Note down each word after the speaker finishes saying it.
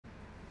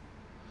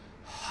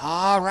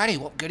Alrighty,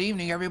 well, good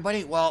evening,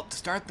 everybody. Well, to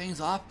start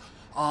things off,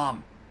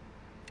 um,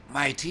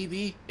 my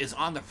TV is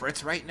on the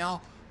fritz right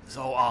now,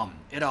 so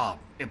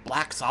it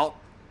blacks out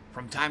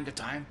from time to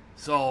time.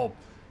 So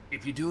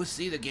if you do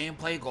see the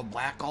gameplay go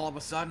black all of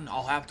a sudden,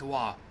 I'll have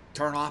to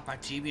turn off my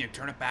TV and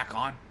turn it back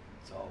on.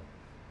 So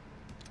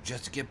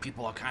just to give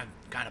people a kind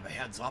of a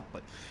heads up.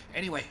 But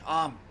anyway,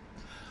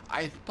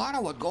 I thought I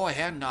would go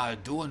ahead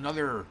and do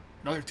another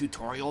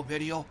tutorial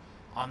video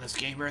on this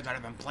game here that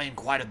I've been playing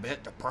quite a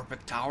bit, the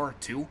Perfect Tower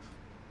 2.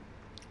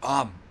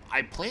 I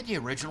played the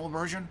original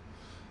version,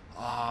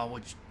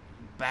 which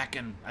back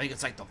in, I think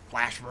it's like the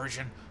Flash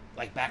version,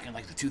 like back in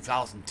like the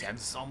 2010s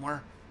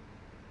somewhere.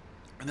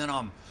 And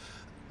then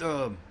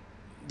the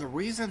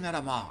reason that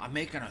I'm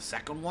making a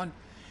second one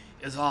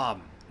is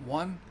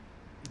one,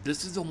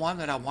 this is the one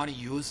that I want to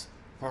use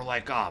for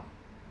like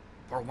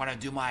for when I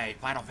do my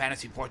Final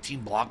Fantasy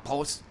 14 blog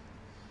posts.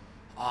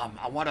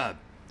 I want to,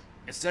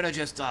 instead of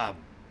just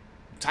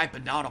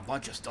typing down a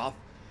bunch of stuff,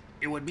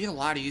 it would be a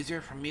lot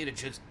easier for me to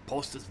just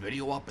post this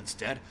video up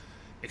instead,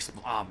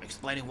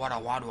 explaining what I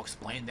want to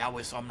explain. That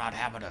way, so I'm not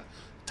having to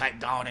type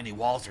down any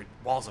walls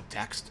of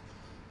text.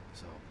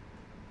 So,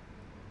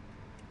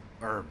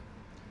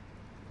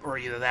 or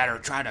either that, or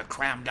trying to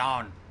cram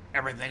down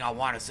everything I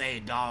want to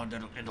say down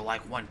into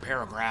like one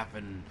paragraph,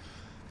 and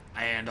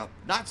I end up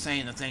not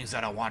saying the things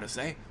that I want to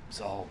say.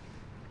 So,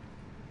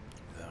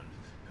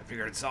 I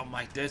figured something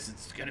like this,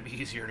 it's gonna be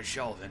easier to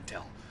show than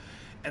tell.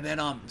 And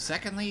then,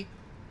 secondly,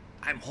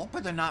 I'm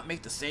hoping to not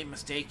make the same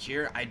mistake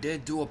here. I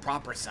did do a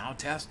proper sound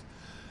test,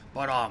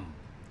 but,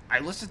 I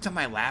listened to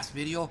my last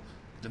video.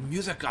 The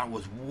music on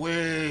was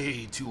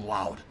way too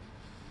loud.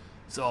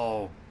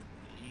 So,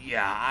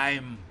 yeah,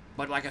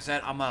 but like I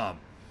said,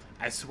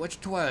 I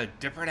switched to a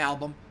different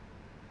album.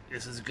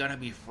 This is gonna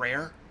be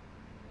Freyr,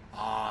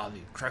 the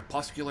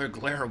Crepuscular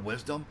Glare of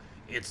Wisdom.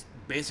 It's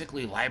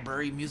basically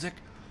library music.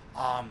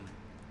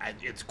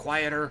 It's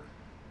quieter.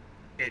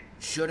 It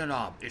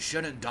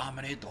shouldn't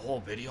dominate the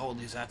whole video. At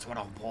least that's what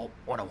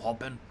I'm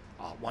hoping.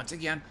 Once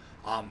again,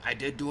 I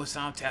did do a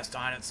sound test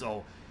on it,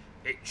 so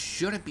it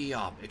shouldn't be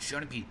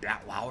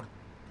that loud.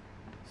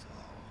 So,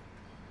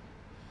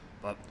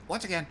 but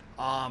once again,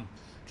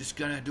 just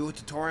gonna do a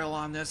tutorial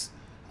on this.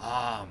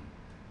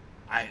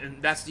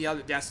 And that's the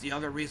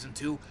other reason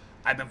too.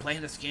 I've been playing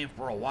this game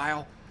for a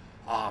while.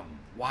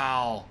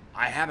 While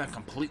I haven't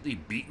completely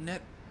beaten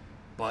it,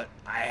 but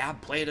I have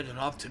played it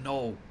enough to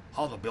know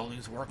how the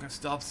buildings work and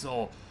stuff,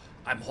 so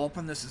I'm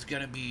hoping this is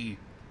gonna be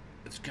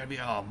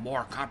a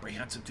more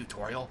comprehensive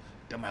tutorial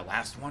than my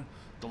last one.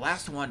 The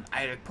last one,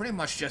 I had pretty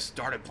much just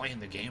started playing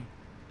the game.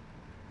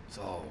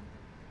 So,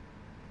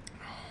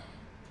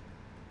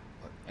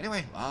 but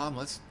anyway,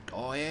 let's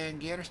go ahead and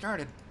get her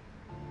started.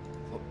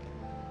 Oh,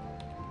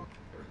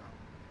 there we go.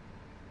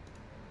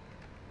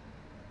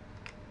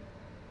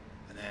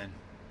 And then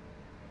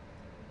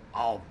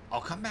I'll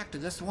come back to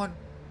this one.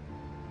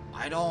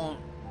 I don't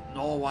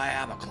know why I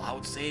have a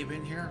cloud save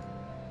in here.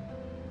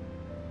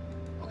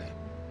 Okay,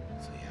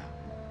 so yeah,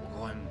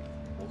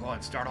 we'll go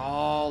and start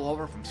all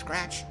over from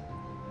scratch.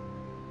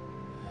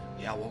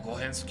 Yeah, we'll go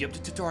ahead and skip the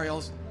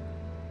tutorials.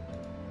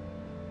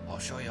 I'll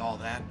show you all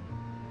that.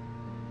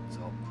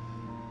 So,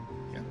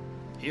 yeah,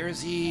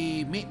 here's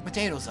the meat and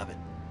potatoes of it.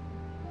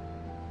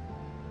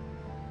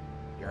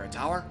 You're a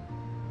tower.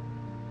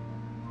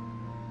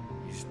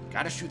 You just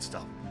gotta shoot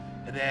stuff,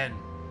 and then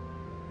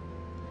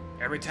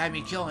every time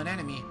you kill an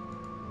enemy,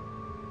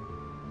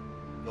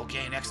 you'll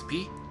gain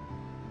XP,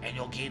 and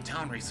you'll gain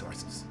town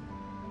resources.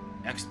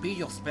 XP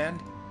you'll spend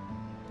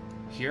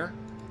here,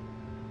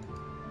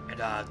 and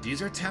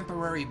these are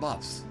temporary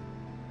buffs.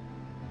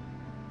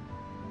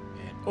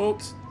 And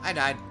oops, I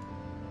died.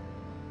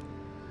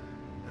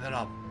 And then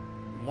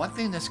one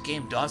thing this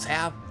game does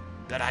have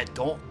that I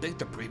don't think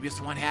the previous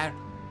one had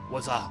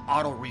was a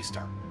auto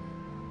restart.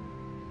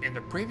 In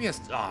the previous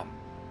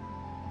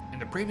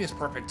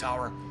Perfect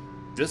Tower,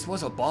 this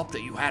was a buff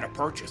that you had to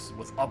purchase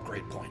with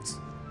upgrade points.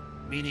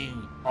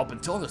 Meaning, up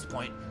until this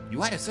point,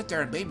 you had to sit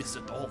there and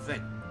babysit the whole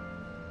thing.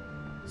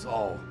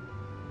 So,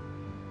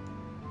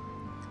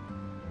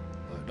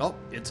 but nope,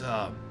 it's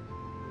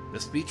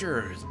this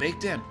feature is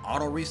baked in.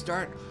 Auto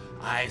restart.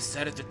 I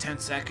set it to 10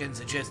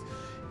 seconds.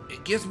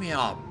 It gives me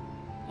a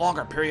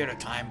longer period of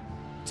time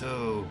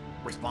to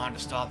respond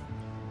to stuff,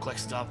 click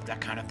stuff,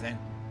 that kind of thing.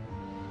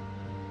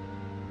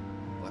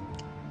 But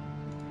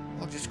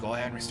we'll just go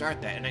ahead and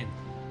restart that, and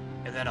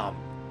then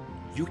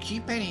you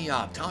keep any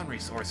town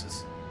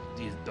resources.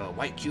 The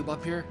white cube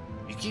up here,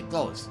 you keep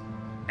those.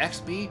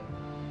 XP,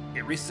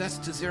 it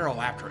resets to 0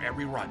 after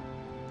every run.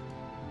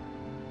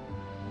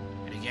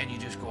 And again, you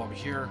just go over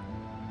here,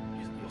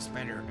 you'll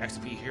spend your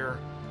XP here.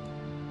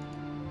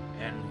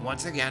 And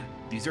once again,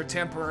 these are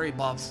temporary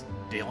buffs.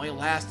 They only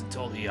last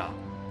until the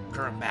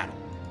current battle.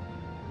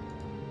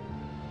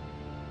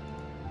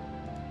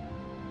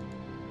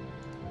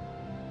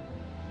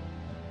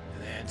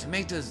 And then to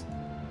make this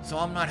so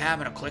I'm not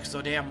having to click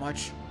so damn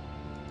much,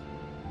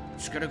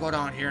 just gonna go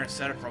down here and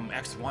set it from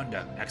X1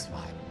 to X5.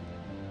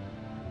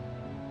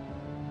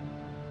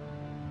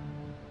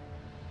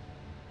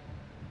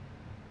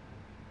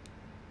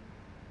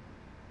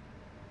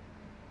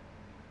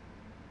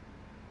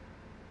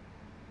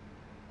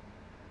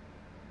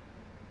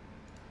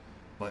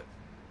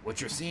 what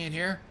you're seeing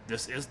here,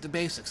 this is the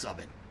basics of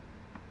it.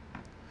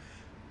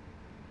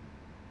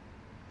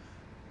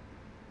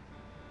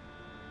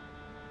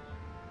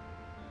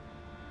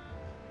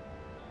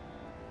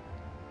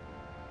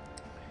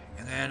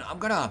 And then I'm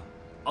gonna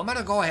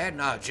go ahead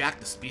and jack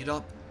the speed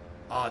up,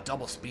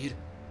 double speed,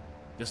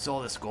 just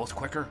so this goes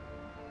quicker.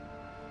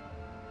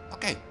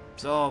 Okay,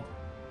 so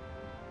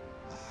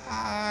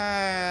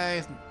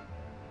I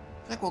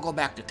think we'll go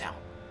back to town.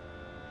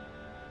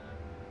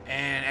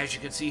 And as you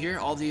can see here,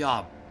 all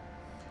the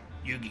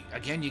you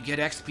get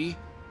XP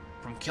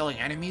from killing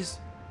enemies,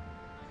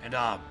 and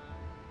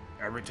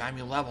every time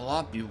you level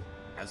up,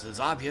 as is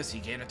obvious,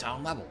 you gain a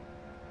town level,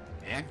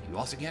 and you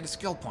also gain a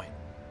skill point.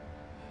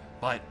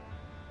 But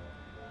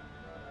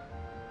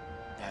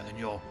and then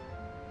you'll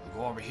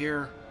go over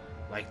here.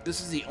 Like,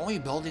 this is the only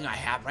building I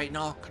have right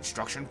now,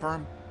 construction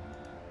firm.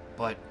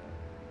 But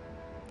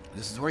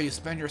this is where you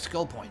spend your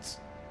skill points.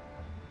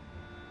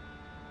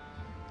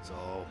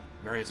 So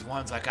various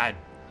ones, like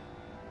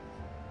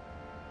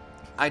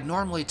I'd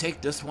normally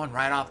take this one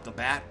right off the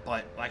bat,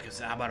 but like I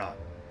said,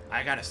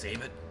 I gotta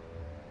save it.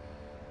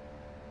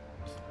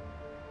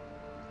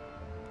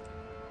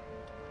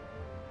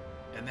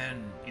 And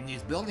then in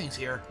these buildings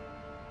here,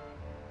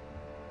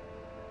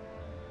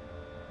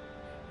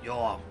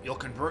 you'll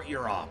convert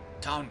your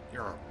town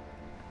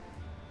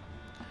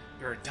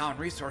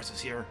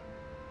resources here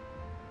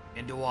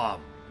into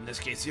in this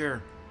case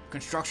here,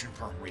 construction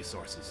firm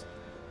resources.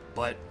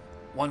 But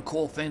one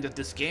cool thing that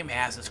this game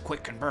has is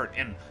quick convert,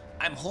 and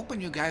I'm hoping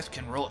you guys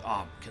can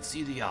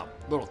see the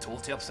little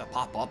tooltips that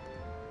pop up.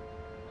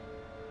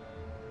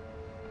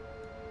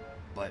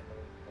 But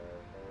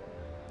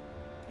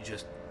you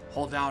just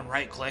hold down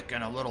right click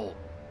and a little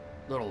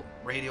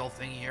radio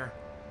thing here.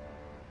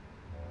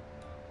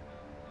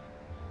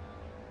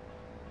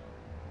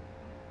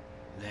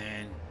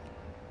 Then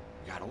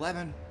you got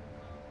 11.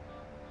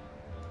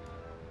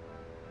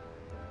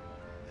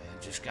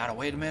 And just gotta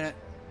wait a minute,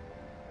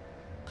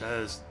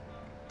 because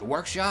the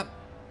workshop,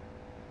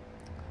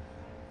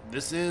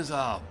 this is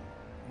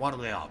one of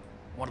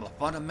the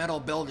fundamental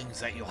buildings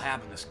that you'll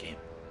have in this game.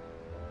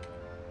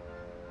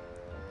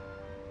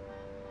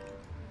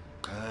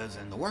 Because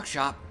in the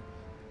workshop,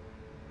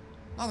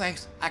 oh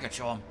thanks, I could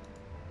show them.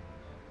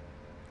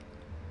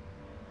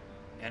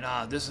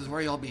 And this is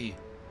where you'll be.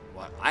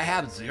 What, I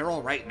have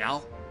 0 right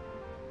now,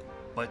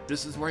 but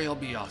this is where you'll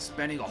be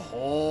spending a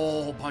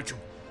whole bunch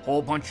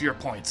of your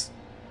points.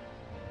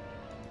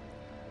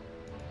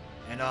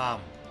 And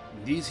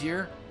these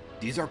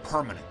are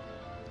permanent.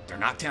 They're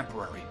not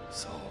temporary.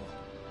 So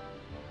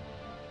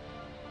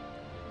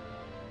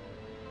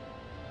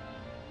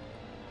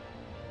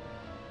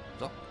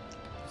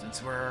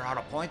since we're out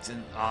of points,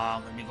 and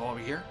let me go over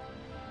here.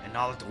 And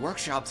now that the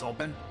workshop's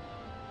open,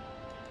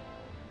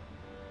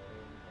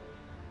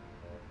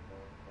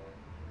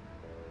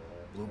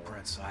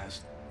 blueprint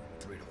size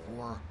 3 to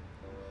 4.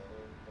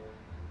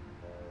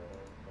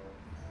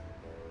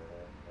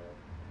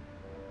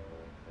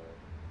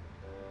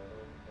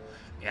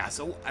 Yeah,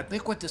 so I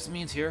think what this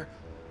means here,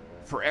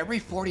 for every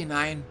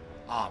 49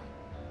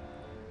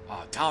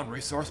 town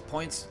resource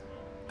points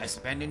I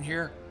spend in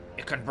here,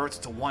 it converts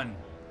to one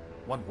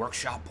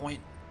workshop point.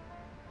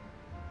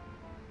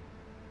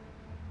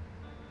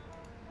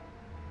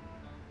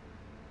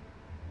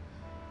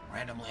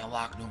 Randomly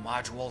unlock new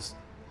modules.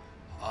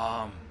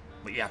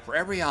 But yeah, for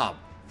every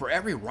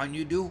run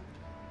you do,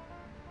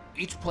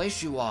 each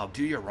place you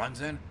do your runs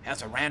in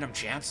has a random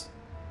chance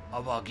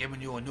of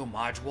giving you a new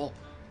module.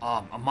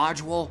 A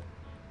module,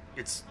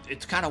 it's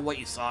kind of what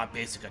you saw at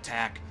basic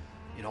attack,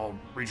 you know,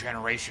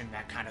 regeneration,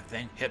 that kind of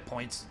thing, hit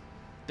points.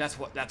 That's a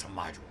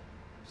module.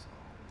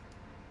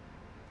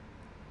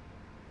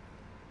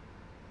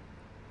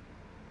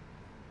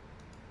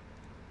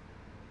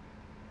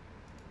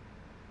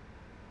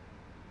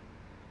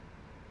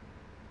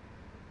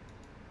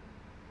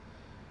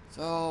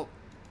 So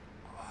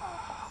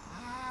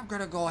I'm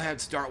gonna go ahead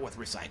and start with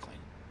recycling.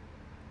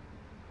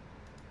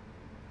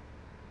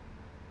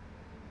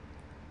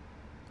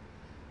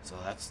 So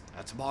that's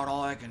about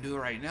all I can do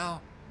right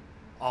now.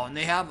 Oh, and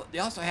they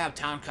also have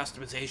town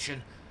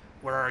customization,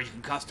 where you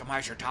can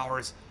customize your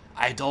towers.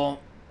 I don't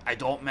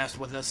mess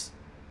with this.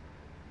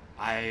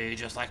 I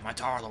just like my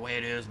tower the way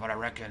it is, but I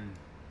reckon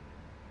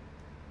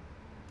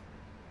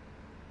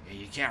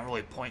you can't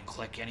really point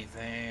click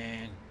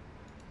anything.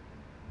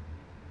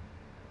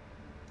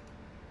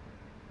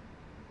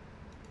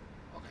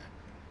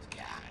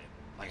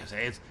 Like I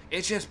say,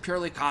 it's just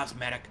purely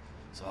cosmetic,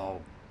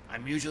 so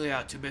I'm usually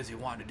too busy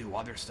wanting to do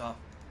other stuff.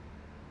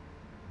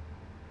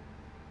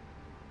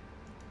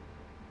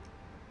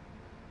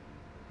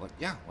 But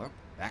yeah, well,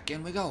 back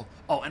in we go.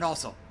 Oh, and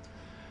also,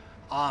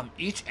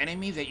 each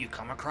enemy that you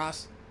come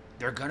across,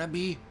 they're gonna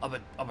be of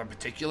a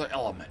particular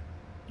element.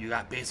 You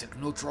got basic,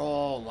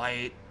 neutral,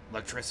 light,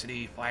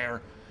 electricity,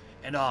 fire,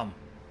 and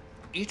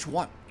each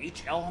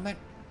element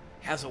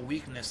has a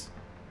weakness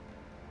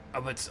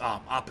of its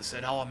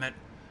opposite element.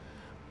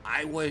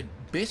 I would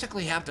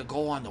basically have to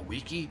go on the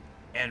wiki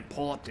and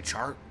pull up the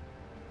chart.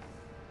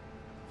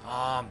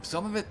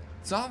 Some of it,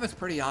 Some of it's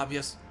pretty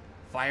obvious.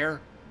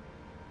 Fire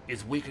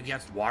is weak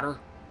against water.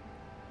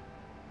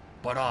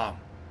 But,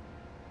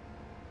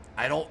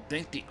 I don't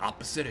think the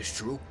opposite is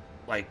true.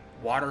 Like,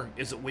 water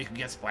isn't weak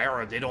against fire,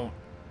 or they don't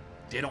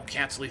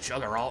cancel each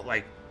other out.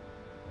 Like,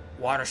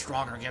 water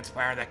stronger against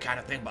fire, that kind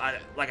of thing. But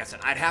like I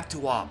said, I'd have to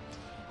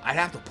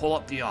pull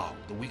up the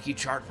wiki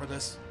chart for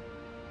this.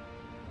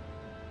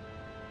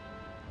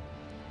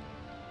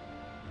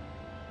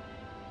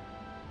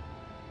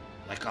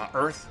 Like,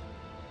 Earth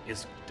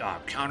is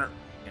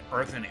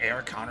Earth and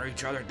air counter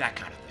each other, that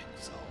kind of thing.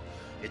 So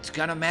it's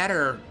gonna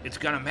matter. It's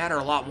gonna matter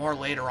a lot more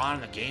later on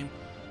in the game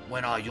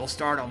when you'll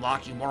start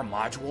unlocking more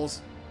modules.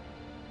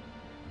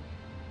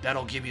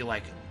 That'll give you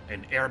like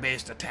an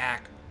air-based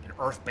attack, an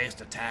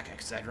earth-based attack,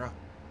 etc.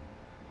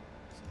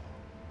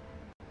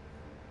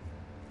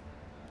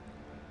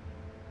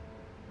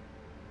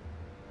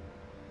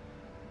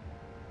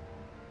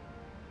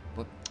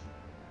 But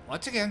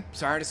once again,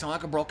 sorry to sound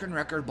like a broken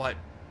record, but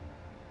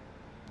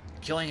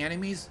killing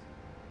enemies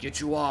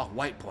get you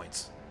white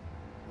points.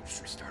 We'll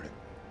just restart it.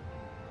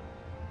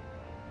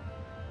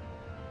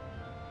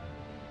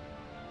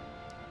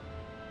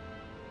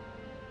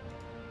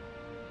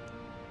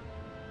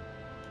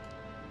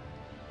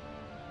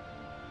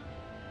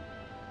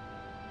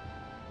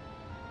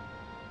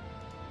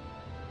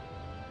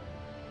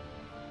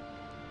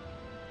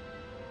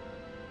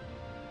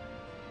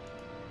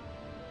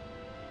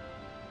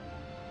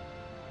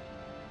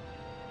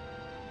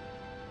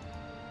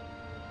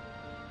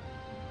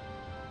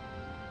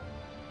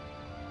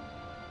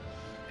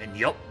 And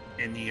yep,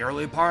 in the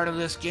early part of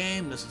this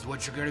game, this is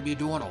what you're going to be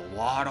doing a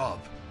lot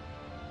of.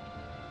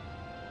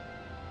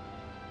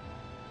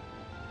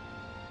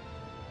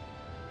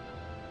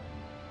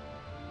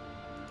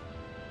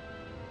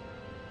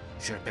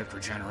 Should have picked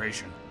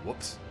regeneration.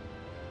 Whoops.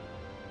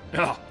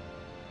 Ugh,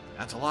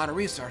 that's a lot of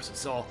resources,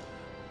 so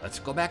let's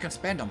go back and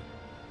spend them.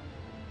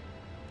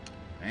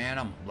 And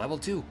I'm level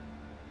 2.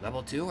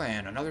 Level 2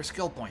 and another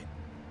skill point.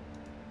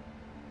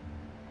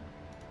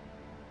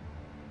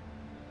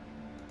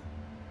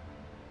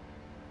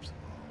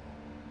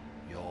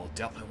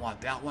 Definitely want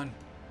that one.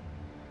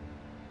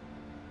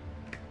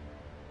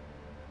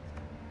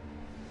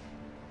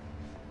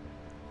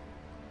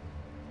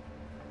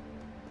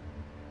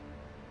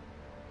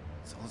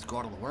 So let's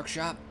go to the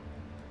workshop.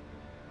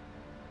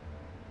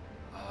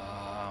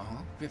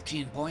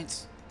 15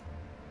 points.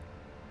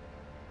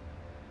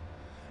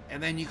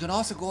 And then you can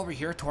also go over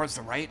here towards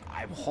the right.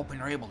 I'm hoping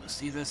you're able to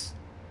see this.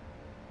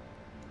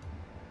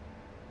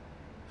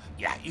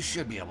 Yeah, you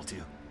should be able to.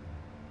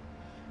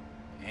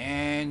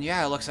 And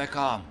yeah, it looks like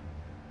I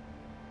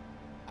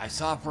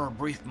saw for a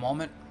brief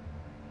moment.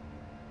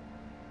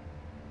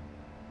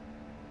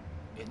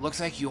 It looks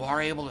like you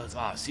are able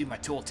to see my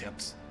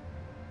tooltips.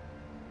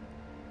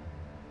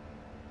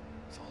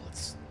 So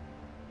let's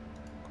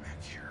go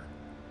back here.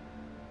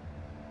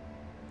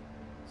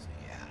 So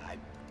yeah,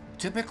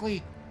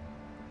 typically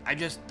I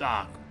just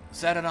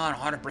set it on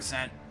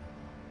 100%.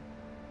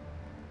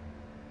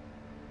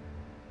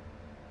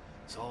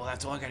 So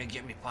that's only going to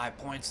give me 5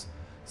 points.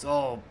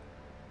 So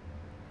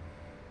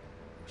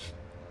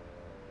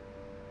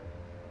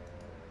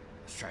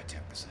let's try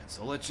 10%.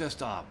 So let's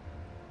just oh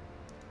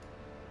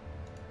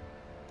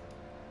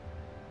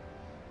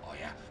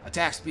yeah,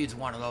 attack speed's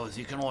one of those.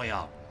 You can only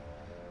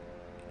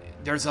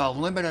there's a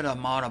limited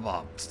amount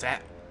of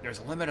there's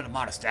a limited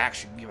amount of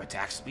stacks you can give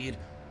attack speed,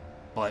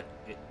 but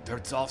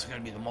it's also going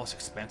to be the most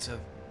expensive.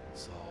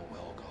 So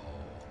we'll go.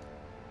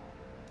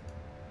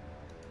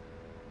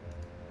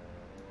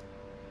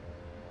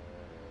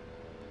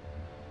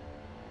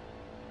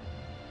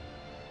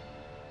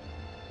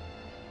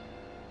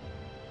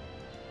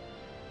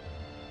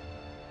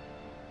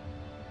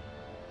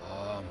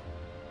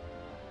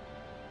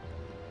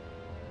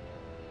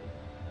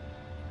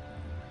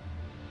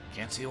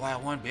 Can't see why I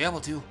wouldn't be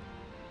able to.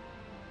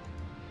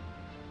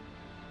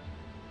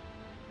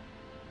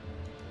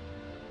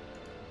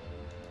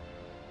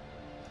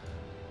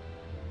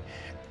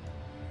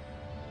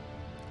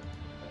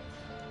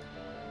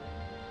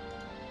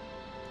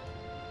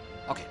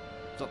 Okay,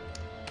 so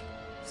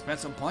spend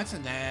some points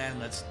and then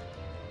let's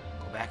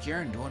go back here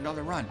and do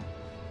another run.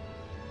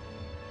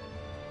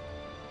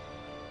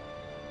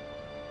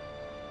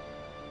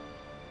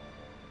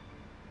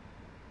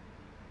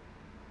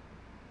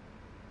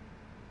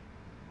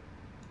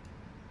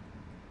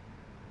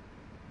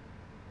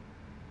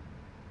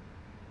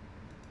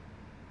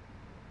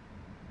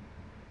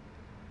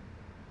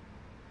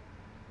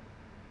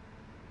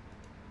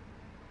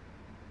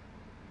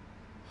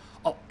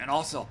 Oh, and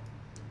also,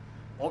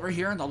 over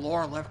here in the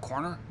lower left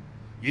corner,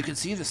 you can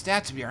see the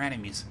stats of your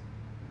enemies.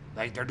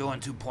 Like, they're doing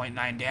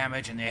 2.9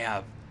 damage and they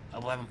have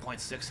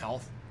 11.6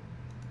 health.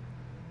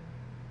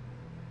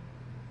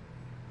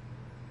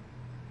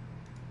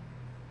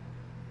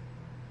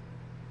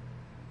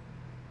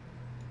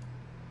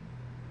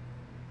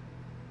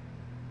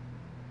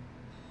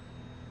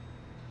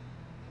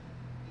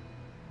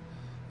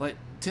 But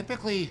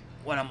typically,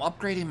 when I'm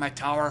upgrading my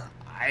tower,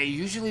 I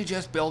usually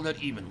just build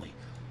it evenly.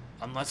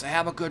 Unless I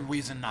have a good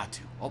reason not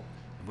to. Oh,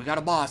 We got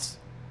a boss.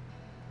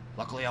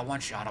 Luckily, I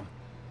one-shot him.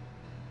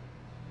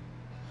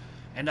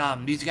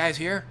 And these guys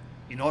here,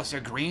 you notice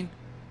they're green?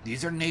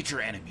 These are nature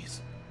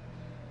enemies.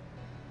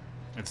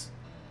 It's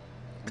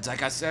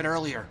like I said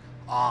earlier.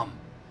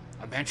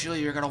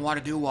 Eventually you're gonna want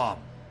to do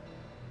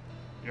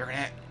you're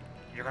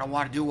gonna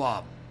want to do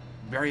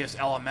various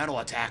elemental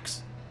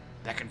attacks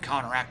that can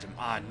counteract them.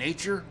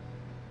 Nature,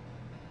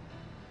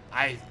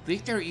 I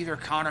think they're either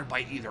countered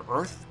by either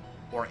earth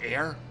or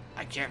air.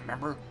 I can't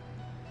remember.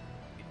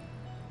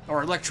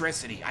 Or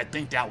electricity. I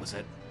think that was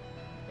it.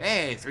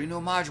 Hey, 3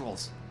 new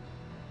modules.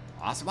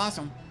 Awesome,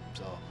 awesome.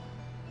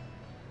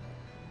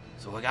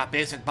 So we got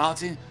basic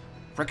bouncing.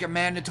 Frickin'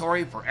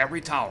 mandatory for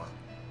every tower.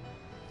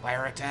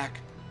 Fire attack.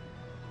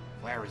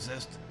 Fire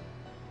resist.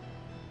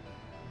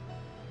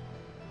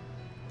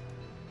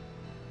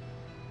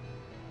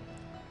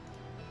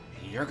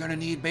 And you're gonna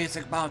need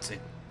basic bouncing.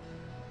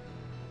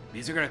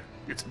 These are gonna.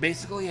 It's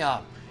basically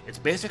a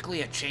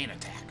chain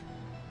attack.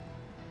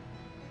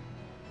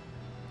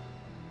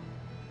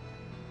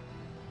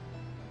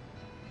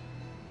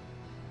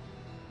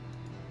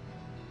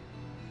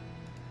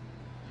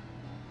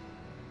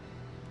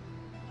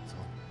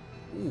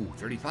 Ooh,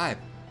 35.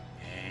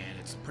 And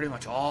it's pretty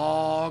much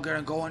all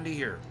gonna go into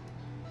here.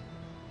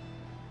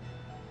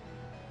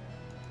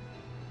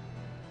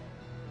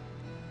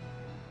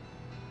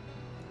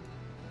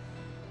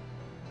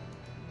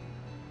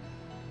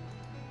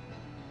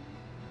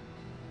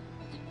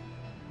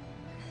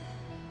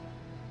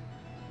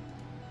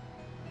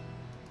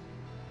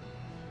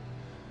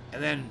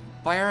 And then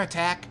fire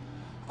attack.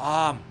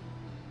 I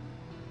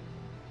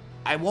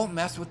won't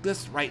mess with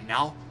this right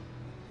now,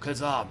 because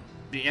the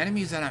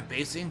enemies that I'm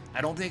facing,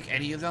 I don't think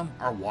any of them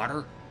are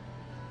water-based.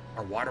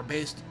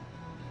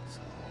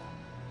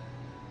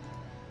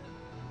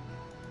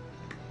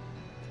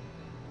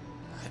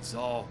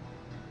 So,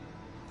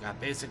 got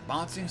basic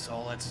bouncing,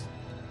 so let's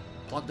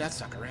plug that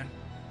sucker in.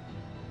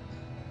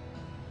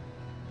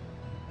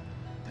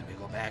 Then we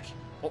go back.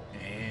 Oh,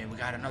 and we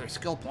got another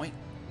skill point.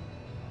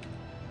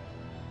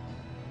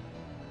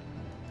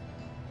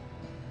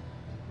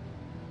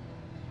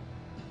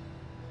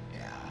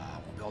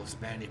 To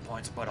spend any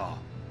points, but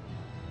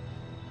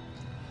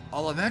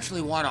I'll eventually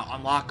want to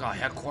unlock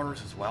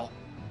headquarters as well.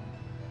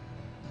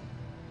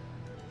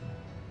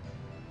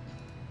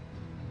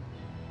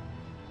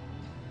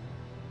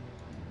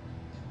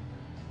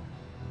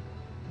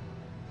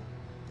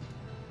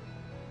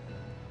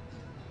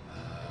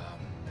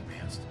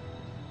 Advanced.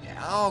 Yeah,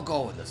 I'll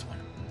go with this one.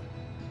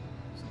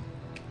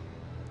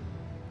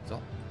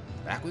 So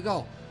back we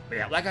go. But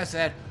yeah, like I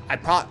said,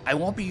 I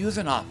won't be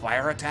using a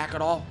fire attack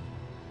at all,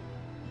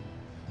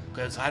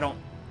 because I don't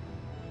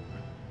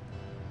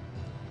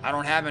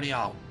have any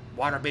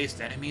water-based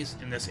enemies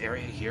in this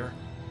area here.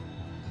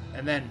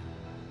 And then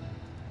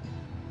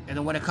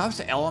when it comes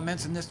to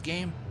elements in this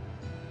game,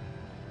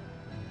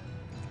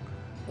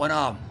 when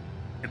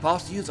if I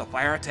was to use a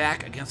fire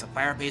attack against a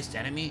fire-based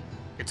enemy,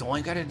 it's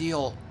only got to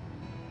deal,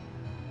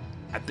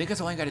 I think it's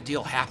only got to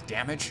deal half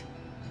damage.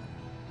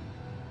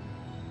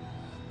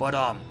 But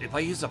if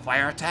I use a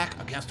fire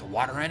attack against a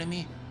water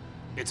enemy,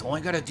 it's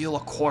only got to deal a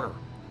quarter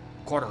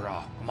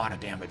amount of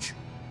damage.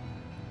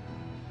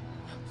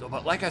 So,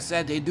 but like I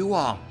said, they do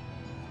I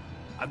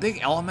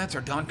think elements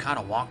are done kind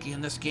of wonky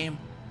in this game.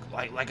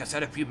 Like I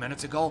said a few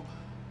minutes ago,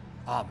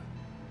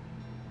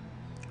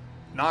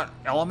 not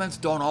elements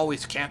don't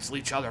always cancel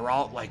each other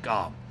out. Like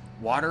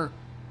water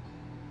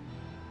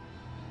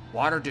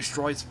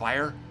destroys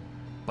fire,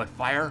 but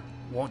fire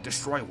won't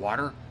destroy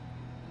water.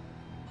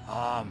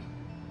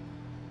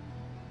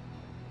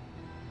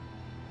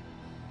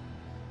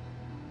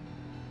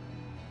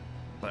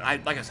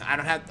 But like I said, I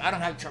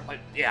don't have chart. But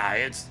yeah,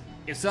 it's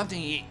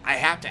something I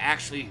have to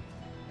actually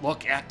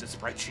look at the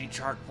spreadsheet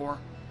chart for,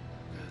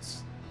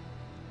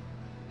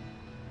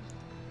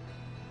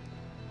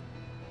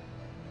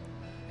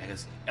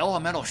 because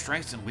elemental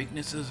strengths and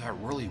weaknesses are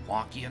really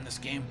wonky in this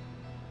game.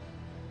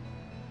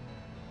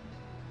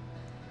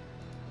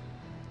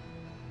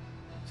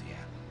 So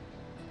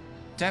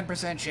yeah,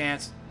 10%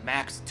 chance,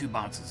 max 2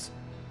 bounces.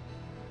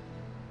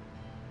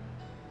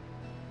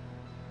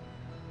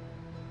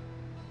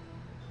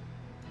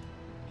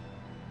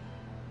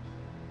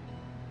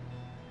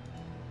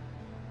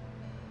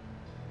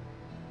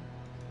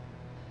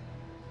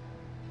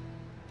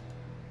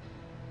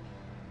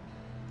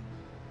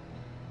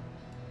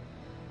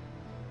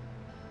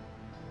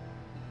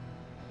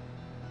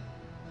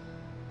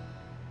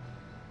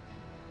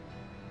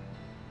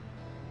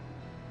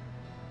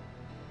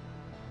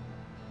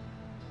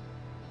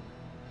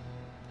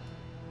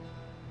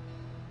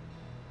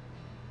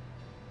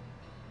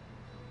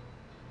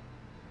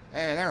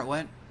 Hey, there it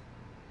went.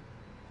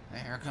 Hey,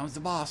 here comes the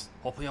boss.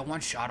 Hopefully I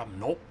one-shot him.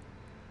 Nope.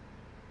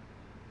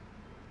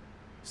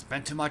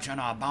 Spent too much on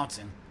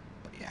bouncing.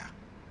 But yeah.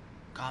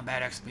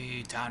 Combat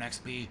XP,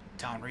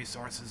 town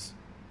resources.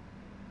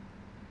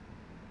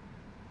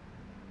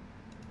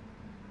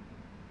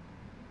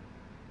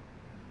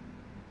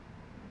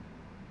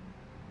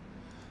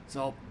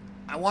 So,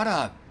 I want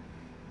to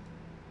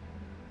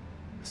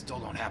Still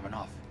don't have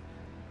enough.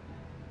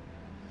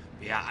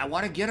 Yeah, I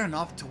want to get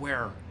enough to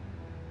where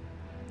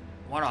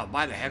I want to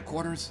buy the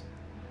headquarters.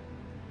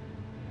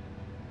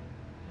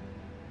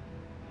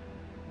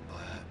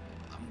 But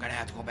I'm going to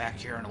have to go back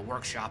here in the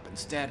workshop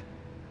instead.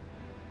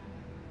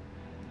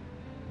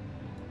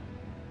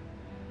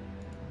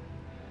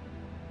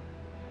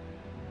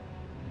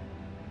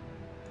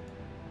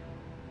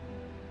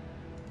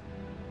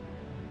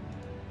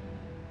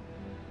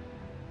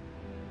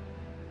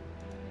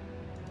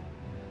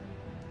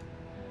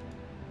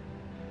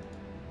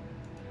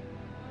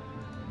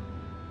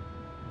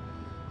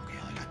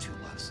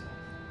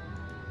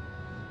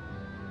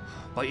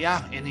 But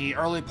yeah, in the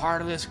early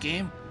part of this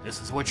game,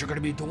 this is what you're going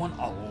to be doing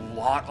a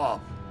lot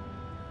of.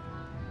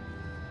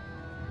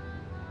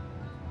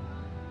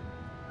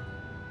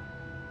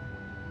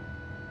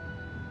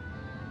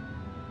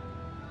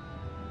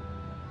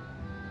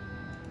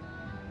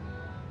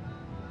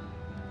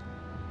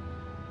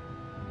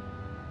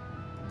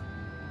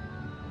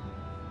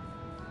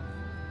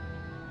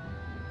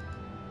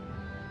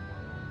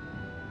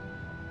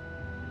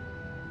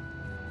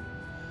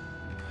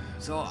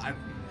 So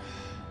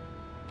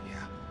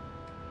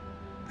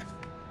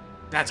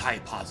that's how you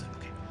pause it.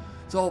 Okay.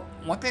 So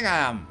one thing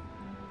I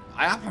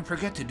often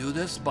forget to do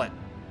this, but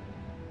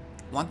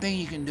one thing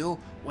you can do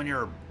when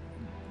you're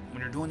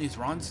doing these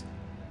runs,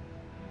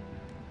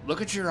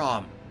 look at your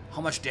how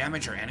much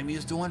damage your enemy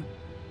is doing,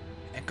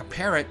 and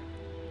compare it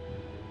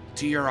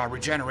to your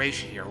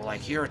regeneration here.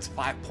 Like here it's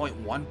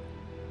 5.1,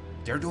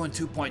 they're doing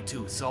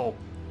 2.2.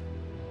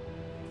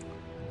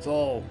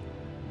 So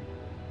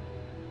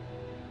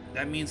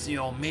that means, you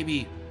know,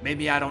 maybe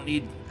I don't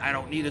need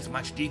as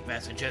much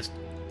defense and just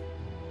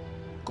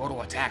go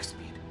to attack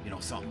speed, you know,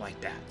 something like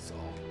that.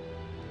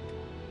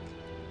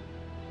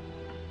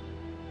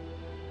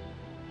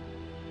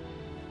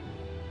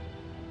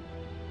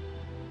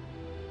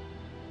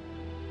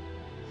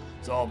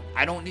 So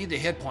I don't need the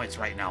hit points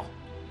right now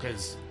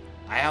because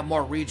I have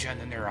more regen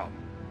than they're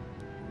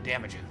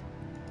damaging.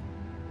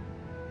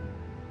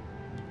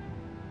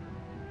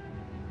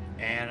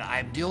 And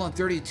I'm dealing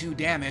 32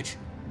 damage.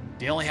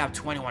 They only have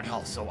 21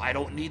 health, so I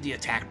don't need the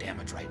attack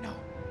damage right now.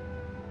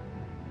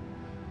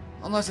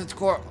 Unless of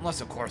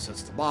course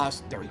it's the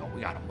boss. There we go.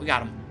 We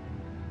got him.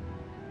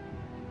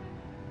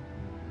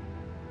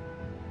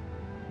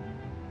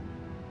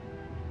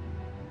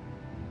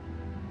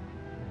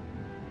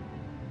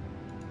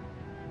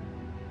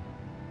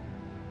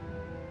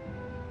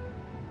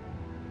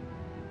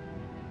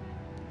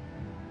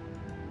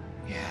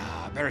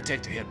 Yeah, I better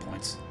take the hit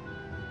points.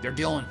 They're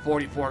dealing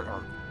 44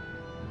 or...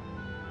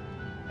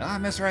 I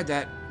misread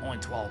that. Only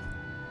 12.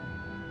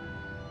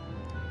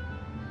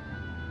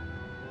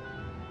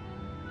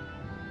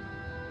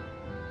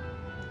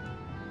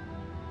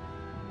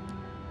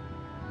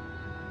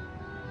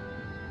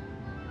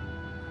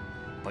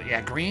 But yeah,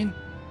 green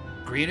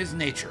is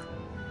nature.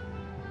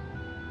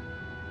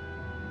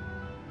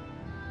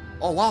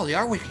 Oh wow, they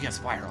are weak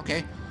against fire,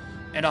 okay.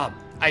 And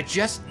I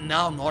just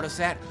now noticed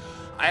that.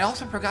 I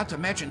also forgot to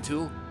mention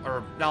too,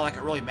 or not like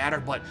it really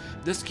mattered, but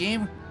this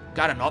game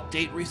got an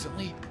update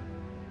recently.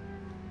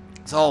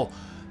 So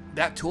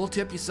that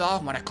tooltip you saw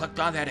when I clicked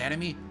on that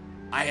enemy,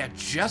 I had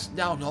just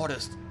now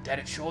noticed that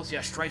it shows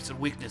you strengths and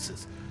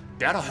weaknesses.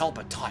 That'll help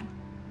a ton.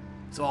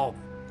 So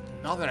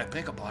now that I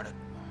think about it,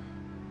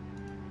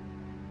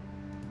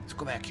 let's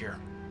go back here.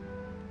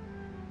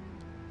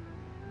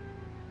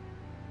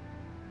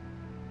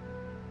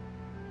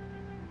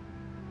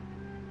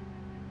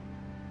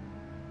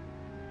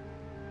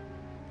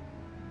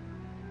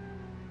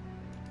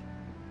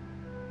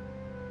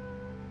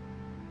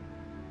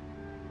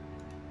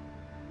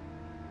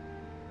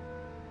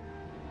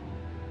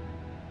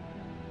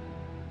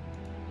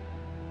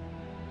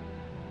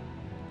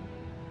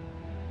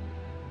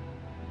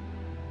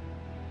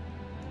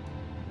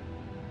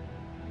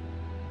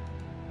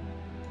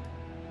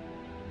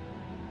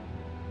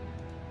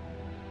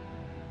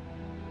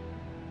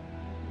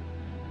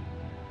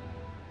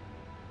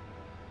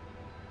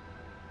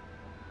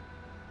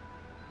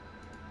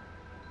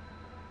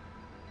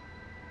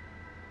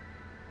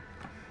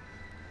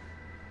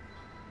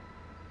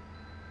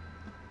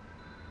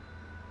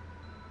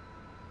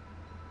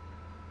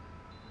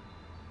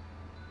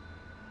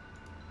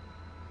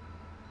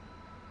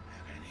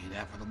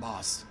 That for the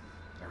boss.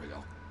 There we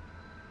go.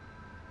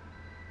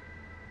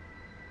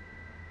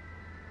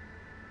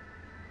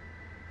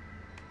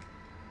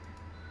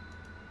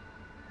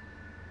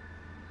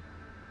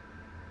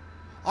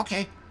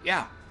 Okay,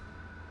 yeah.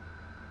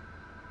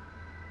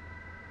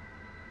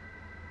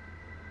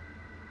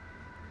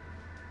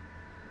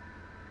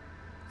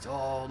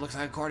 So, looks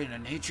like according to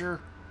nature,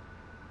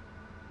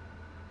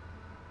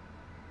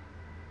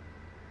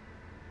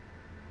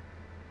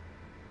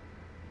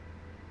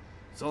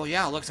 so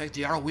yeah, looks like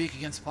they are weak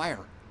against fire.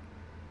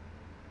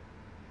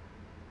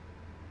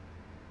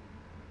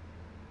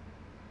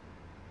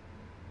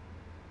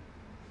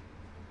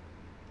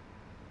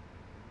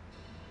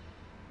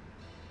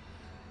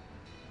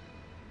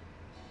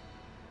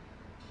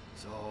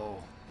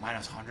 So,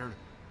 minus 100.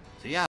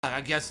 So yeah, I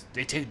guess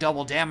they take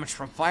double damage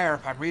from fire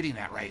if I'm reading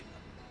that right.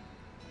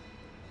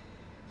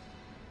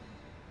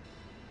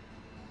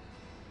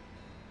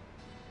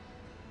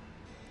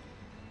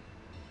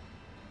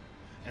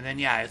 And then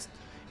yeah,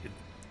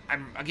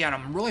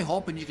 I'm really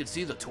hoping you can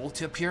see the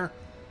tooltip here.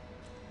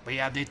 But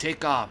yeah, they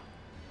take half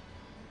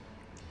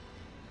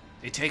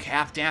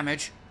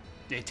damage.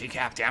 They take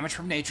half damage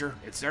from nature.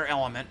 It's their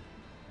element.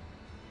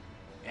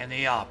 And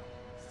they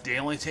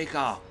only take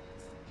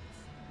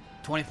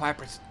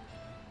 25%.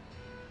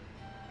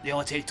 They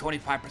only take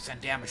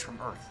 25% damage from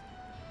Earth.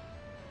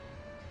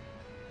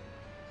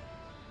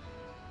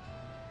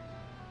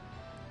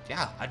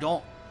 Yeah, I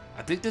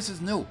think this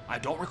is new. I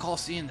don't recall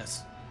seeing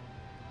this.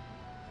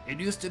 It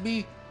used to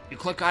be, you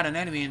click on an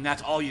enemy and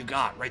that's all you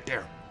got right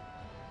there.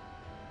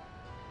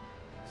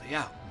 So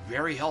yeah,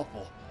 very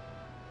helpful.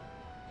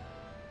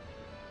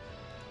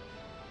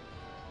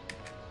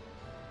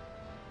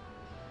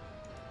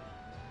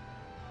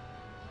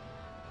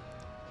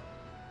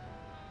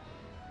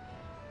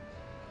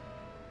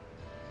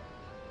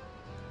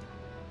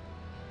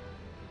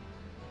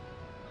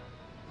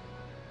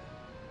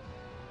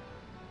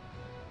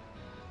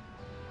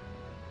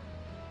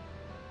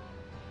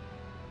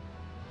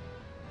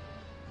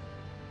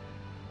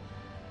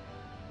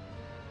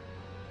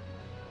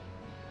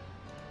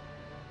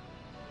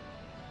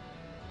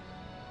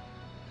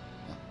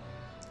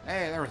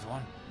 Hey, there was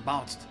one.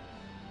 Bounced.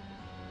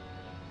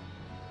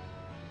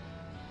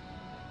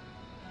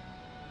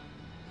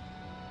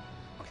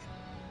 Okay.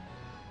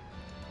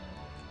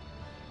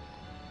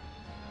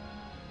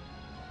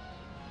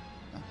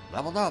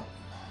 Leveled up.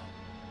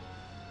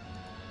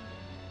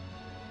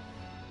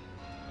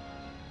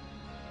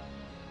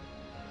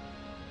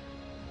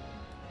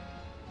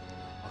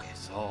 Okay,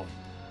 so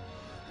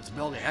let's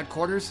build a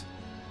headquarters.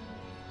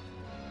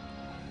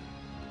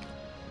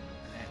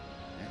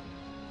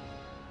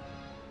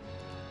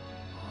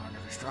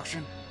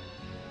 Destruction.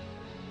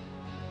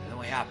 And then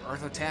we have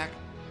Earth attack.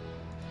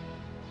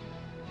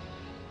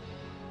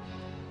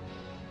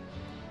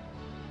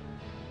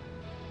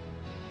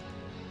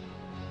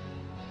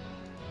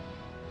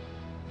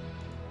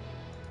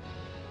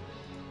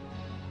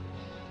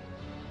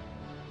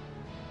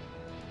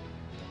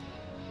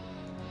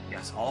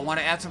 Yes, I want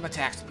to add some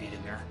attack speed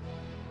in there.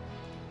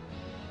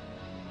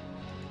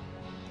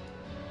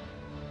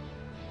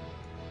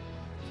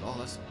 So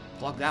let's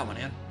plug that one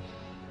in.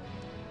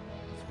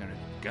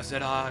 Guess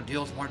it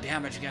deals more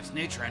damage against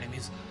nature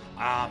enemies.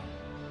 Yeah.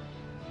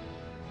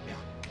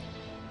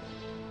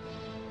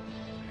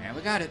 And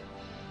we got it.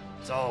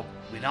 So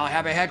we now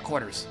have a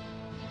headquarters.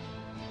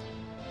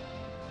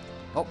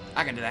 Oh,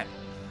 I can do that.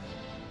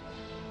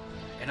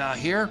 And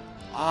here,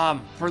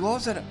 for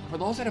those that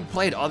have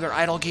played other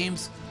idle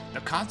games, the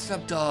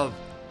concept of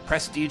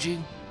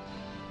prestiging,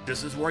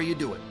 this is where you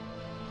do it.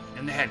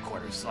 In the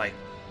headquarters. Like,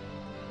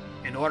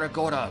 in order to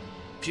go to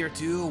Tier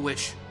 2,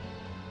 which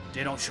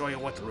they don't show you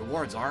what the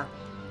rewards are.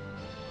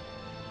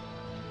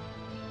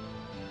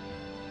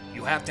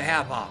 You have to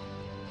have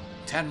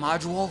 10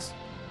 modules,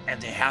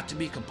 and they have to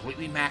be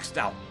completely maxed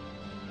out.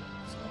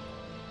 So,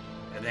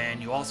 and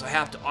then you also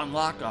have to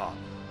unlock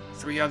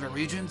 3 other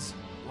regions.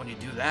 When you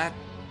do that,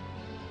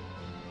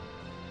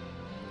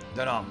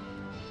 then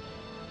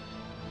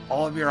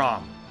all of your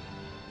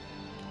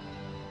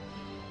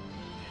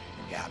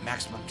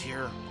maximum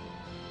tier.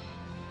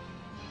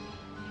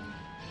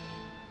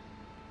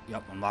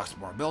 Yep, unlocks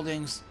more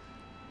buildings.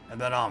 And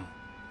then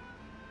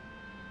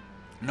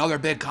another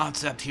big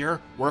concept here,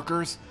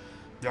 workers,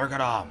 they're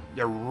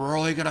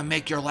really gonna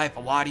make your life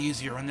a lot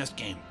easier in this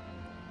game.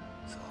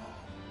 So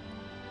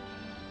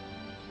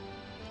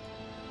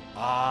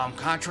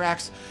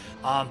contracts,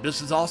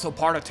 this is also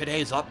part of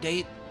today's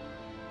update.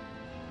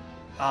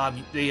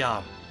 They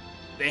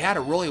had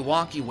a really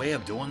wonky way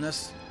of doing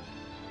this.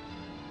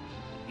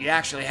 You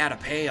actually had to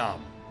pay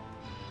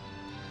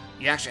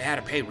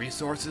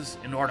resources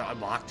in order to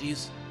unlock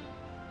these.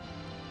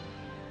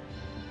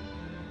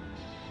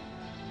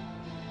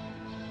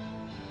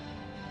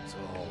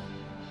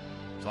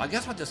 So I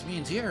guess what this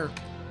means here,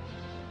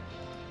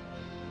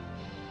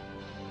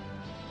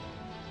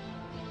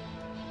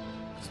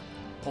 let's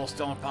pull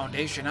stone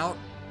foundation out.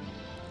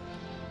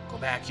 Go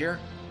back here.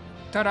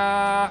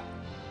 Ta-da!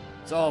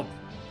 So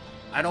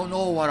I don't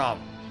know what I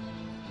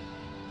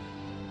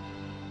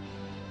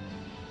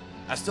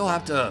still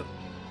have to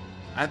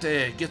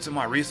get some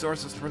more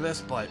resources for this,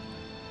 but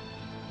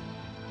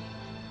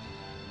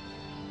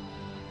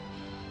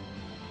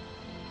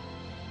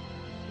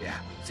yeah.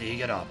 See, you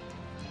get a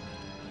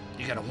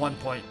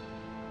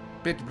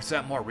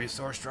 50% more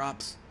resource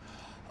drops.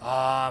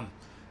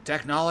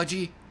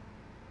 Technology.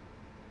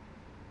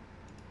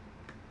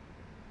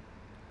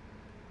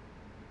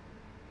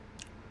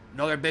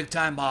 Another big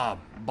time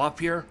buff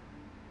here.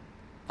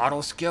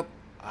 Auto skip.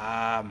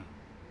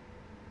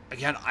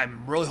 Again,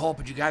 I'm really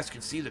hoping you guys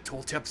can see the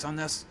tooltips on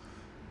this.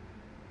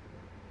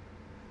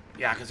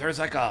 Yeah, because there's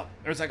like a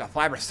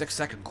 5 or 6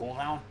 second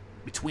cooldown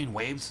between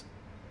waves.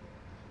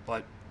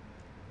 But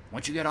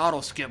once you get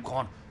auto skip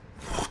going,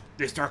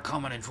 they start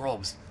coming in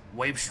droves.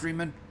 Wave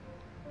streaming,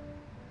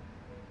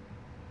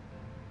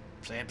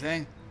 Same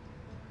thing.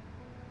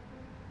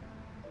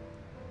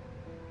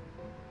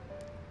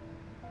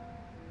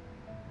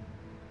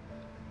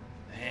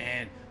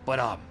 And, but,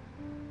 I'll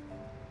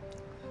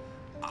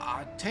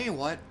tell you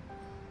what.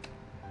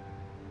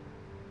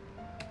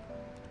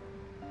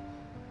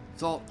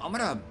 So, I'm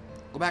gonna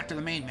go back to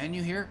the main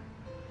menu here.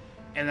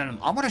 And then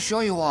I'm gonna show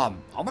you,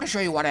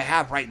 what I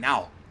have right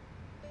now.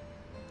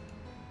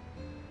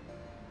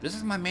 This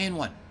is my main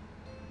one.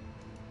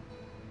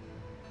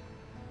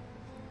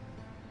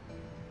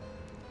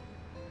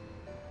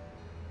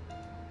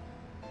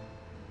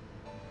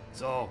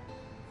 So,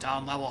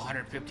 down level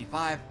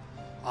 155.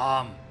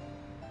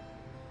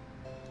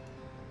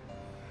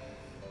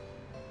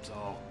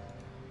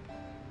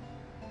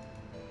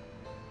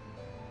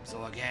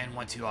 So again,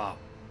 once you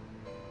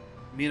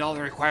meet all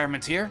the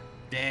requirements here,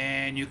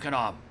 then you can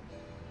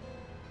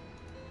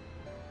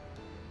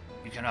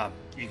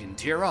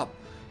tier up.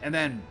 And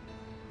then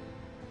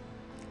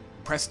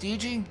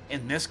prestiging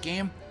in this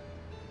game,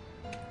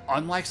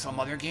 unlike some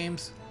other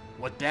games,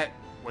 what that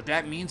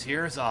means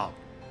here is as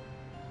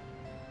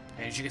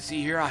you can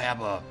see here, I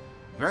have a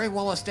very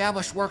well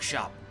established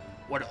workshop.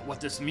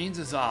 What this means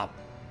is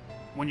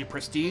when you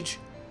prestige,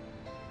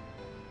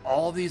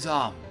 all of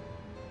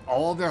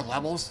their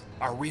levels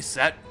are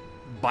reset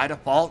by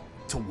default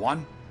to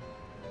 1,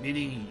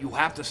 meaning you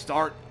have to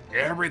start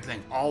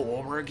everything all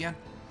over again.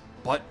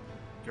 But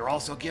you're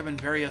also given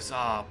various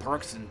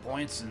perks and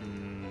points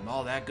and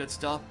all that good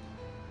stuff.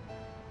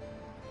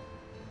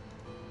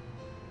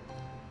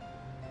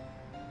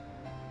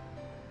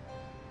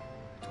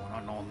 To an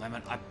unknown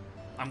limit.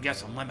 I'm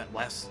guessing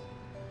limitless.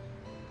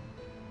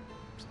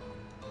 So,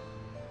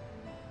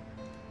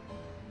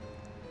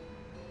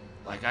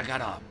 like I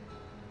got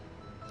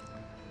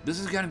this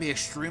is gonna be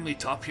extremely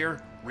tough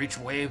here. Reach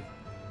wave.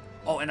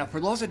 Oh, and for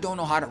those that don't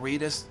know how to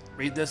read this,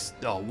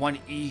 the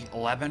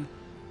 1E11,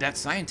 that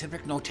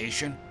scientific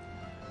notation.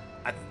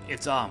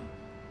 It's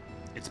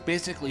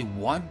basically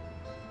 1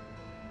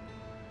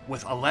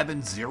 with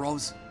 11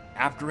 zeros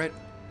after it.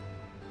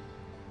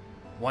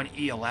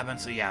 1E11.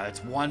 So yeah,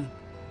 it's 1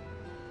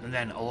 and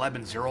then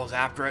 11 zeros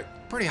after it.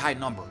 Pretty high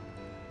number.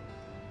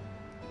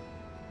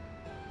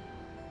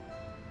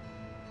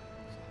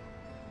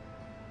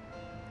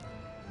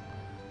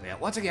 Yeah,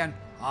 once again,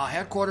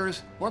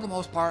 headquarters, for the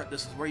most part,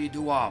 this is where you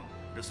do your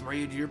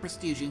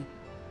prestiging.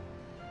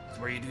 This is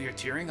where you do your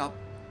tiering up.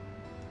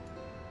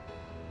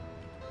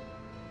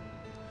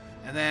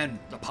 And then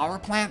the power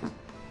plant,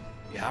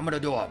 yeah, I'm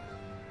gonna do a.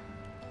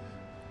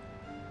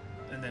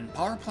 And then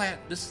power plant,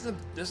 this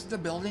is the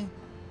building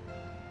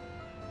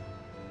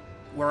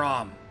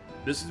where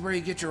this is where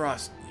you get your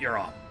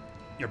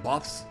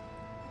buffs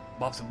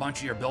a bunch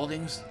of your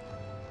buildings.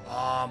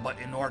 But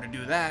in order to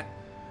do that,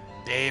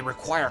 they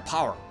require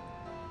power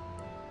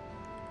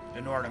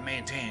in order to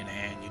maintain,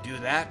 and you do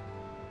that.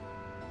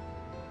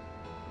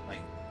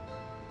 Like,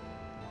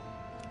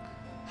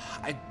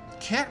 I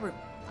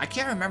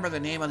can't remember the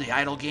name of the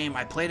idle game.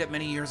 I played it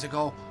many years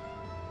ago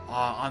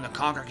on the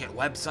Congregate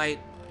website,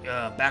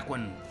 back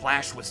when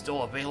Flash was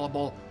still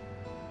available.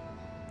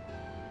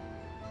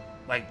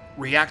 Like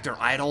Reactor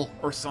Idle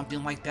or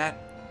something like that.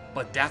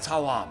 But that's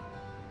how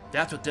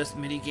that's what this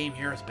mini game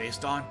here is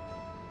based on.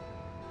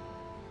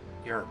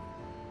 You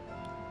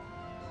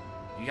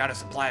got to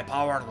supply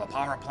power to the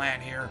power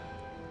plant here,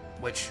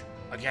 which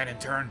again in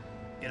turn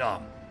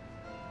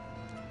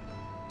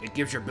it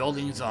gives your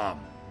buildings time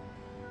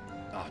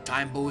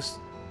boost.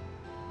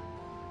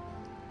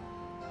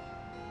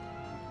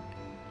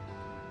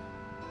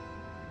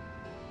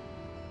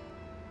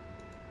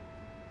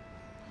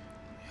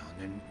 And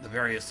then the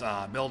various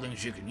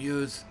buildings you can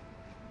use.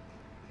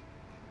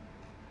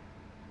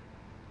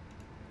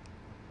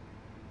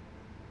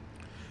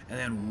 And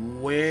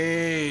then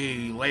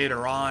way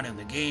later on in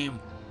the game,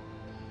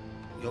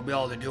 you'll be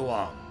able to do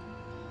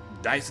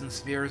Dyson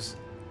spheres.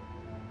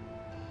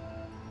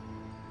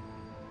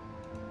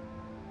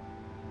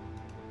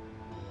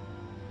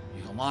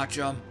 You can launch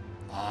them,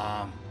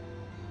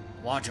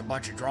 launch a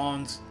bunch of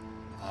drones,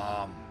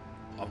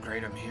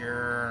 upgrade them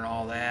here and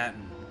all that.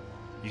 And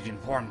you can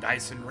form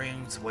Dyson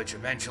rings, which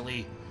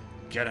eventually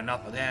get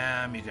enough of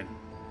them. You can...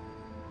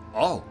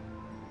 Oh!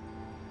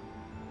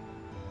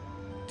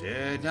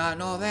 Did not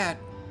know that.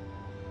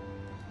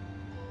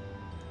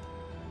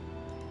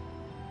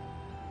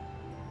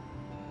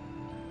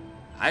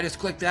 I just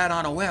clicked that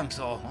on a whim,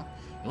 so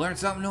you learn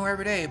something new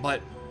every day.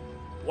 But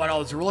what I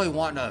was really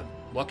wanting to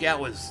look at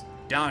was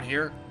down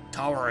here,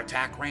 tower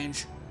attack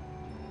range.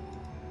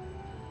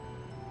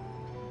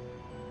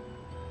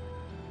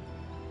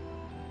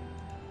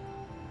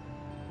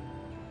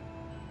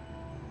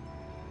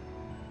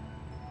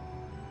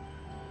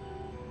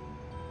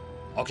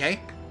 Okay.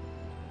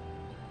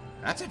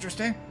 That's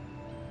interesting.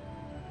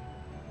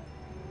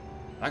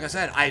 Like I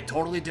said, I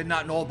totally did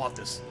not know about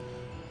this.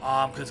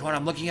 Because when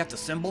I'm looking at the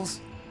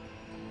symbols,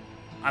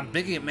 I'm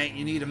thinking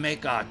you need to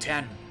make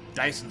 10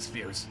 Dyson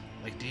spheres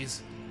like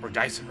these, or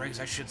Dyson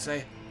rings, I should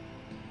say.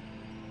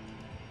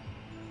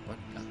 But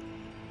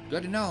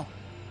good to know.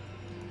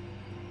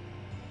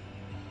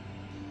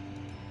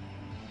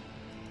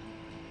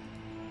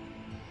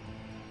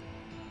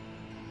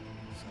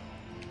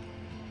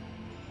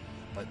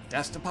 But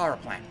that's the power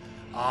plant.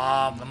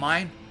 The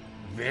mine,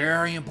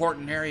 very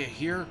important area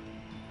here.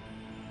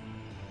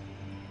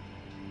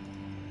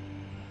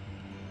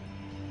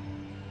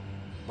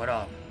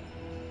 But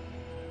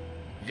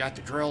you got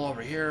the drill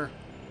over here.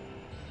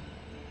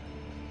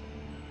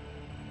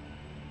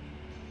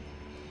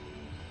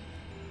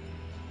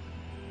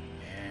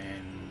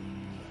 And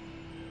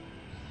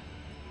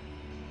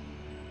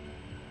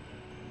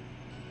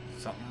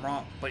something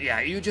wrong. But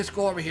yeah, you just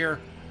go over here,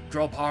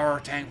 drill power,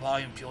 tank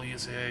volume, fuel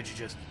usage,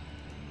 just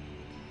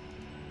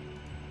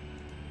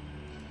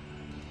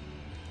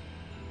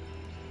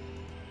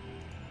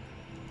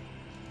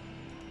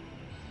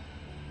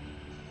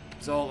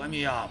so let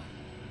me and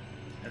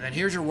then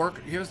here's your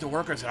here's the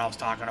workers that I was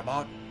talking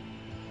about.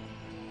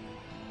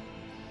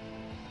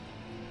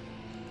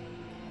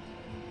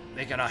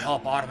 They can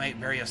help automate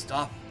various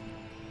stuff.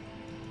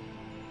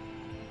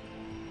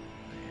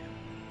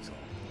 So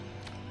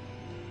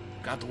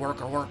got the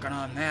worker working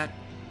on that.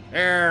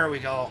 There we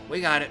go.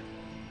 We got it.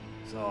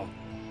 So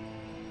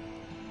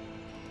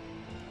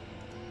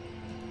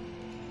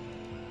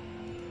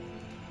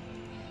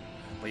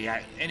but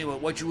yeah, anyway,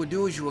 what you would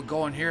do is you would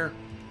go in here.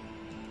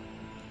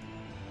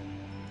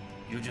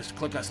 You just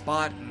click a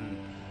spot and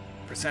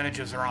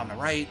percentages are on the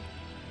right.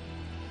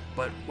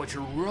 But what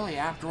you're really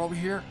after over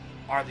here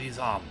are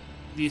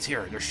these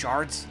here, they're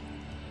shards.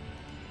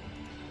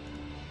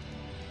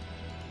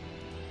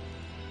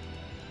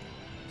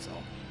 So,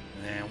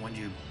 and then when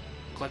you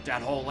click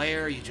that whole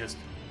layer, you just,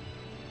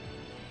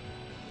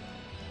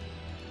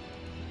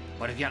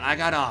 but again, I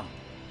got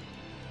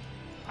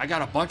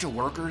a bunch of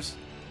workers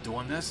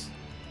doing this.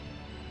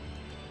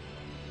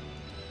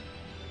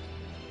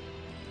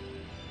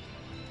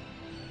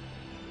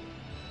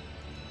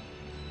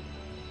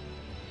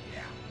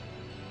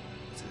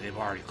 They've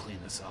already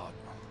cleaned this out.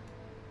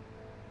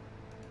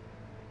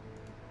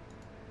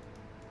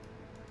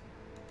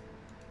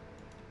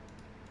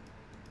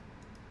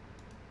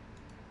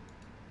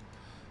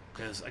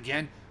 Because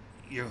again,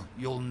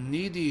 you'll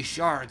need these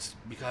shards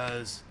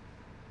because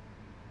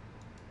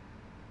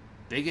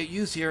they get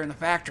used here in the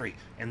factory,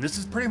 and this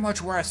is pretty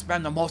much where I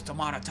spend the most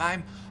amount of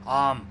time.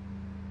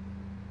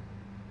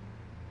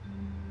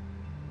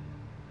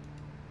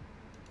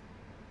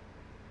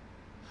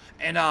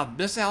 And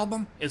this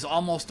album is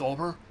almost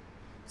over,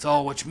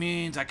 so which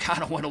means I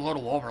kind of went a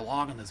little over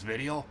long in this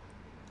video.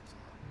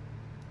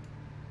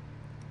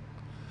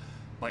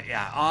 But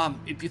yeah,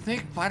 if you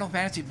think Final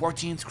Fantasy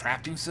XIV's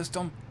crafting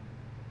system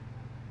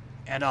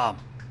and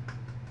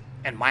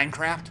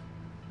Minecraft,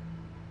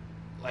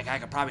 like I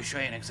could probably show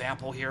you an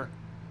example here.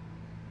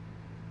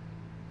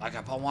 Like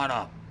if I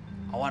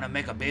wanna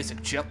make a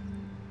basic chip,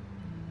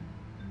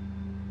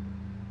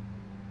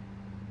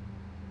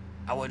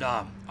 I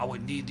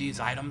would need these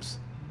items.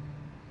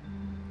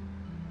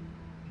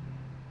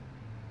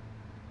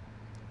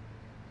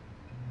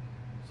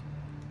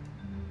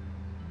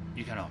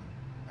 You can or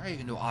you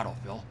can do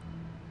autofill.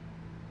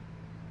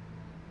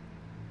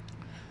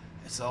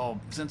 So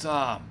since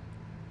I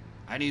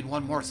need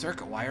one more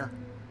circuit wire,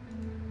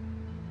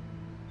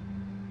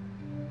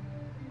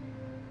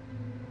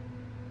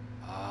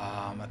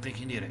 I think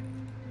you need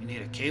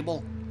a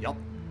cable. Yep.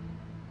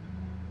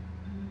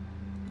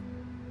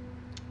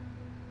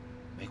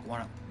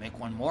 Make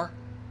one more.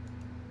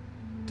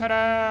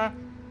 Ta-da!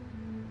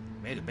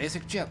 Made a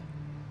basic chip.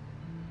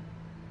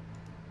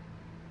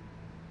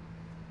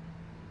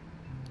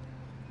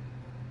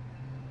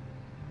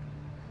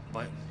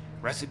 But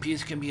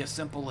recipes can be as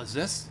simple as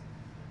this.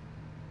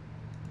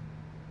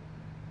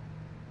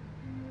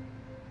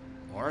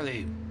 Or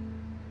they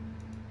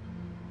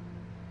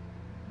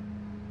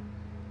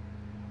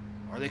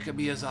could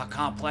be as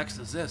complex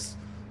as this,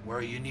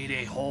 where you need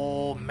a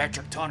whole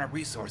metric ton of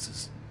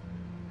resources.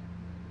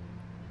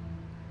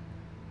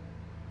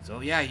 So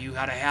yeah, you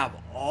gotta have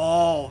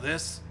all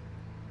this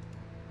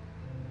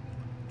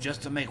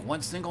just to make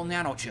one single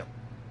nano chip.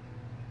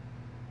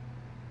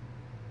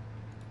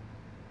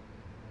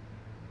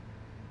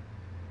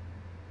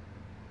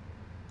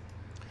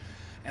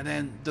 And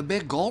then the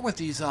big goal with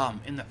these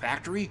in the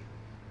factory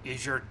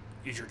is you're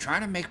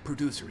trying to make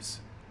producers.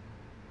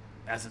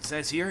 As it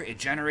says here, it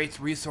generates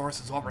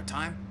resources over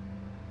time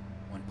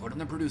when put in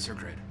the producer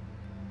grid.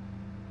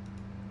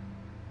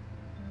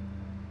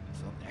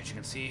 So as you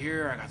can see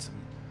here, I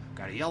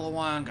got a yellow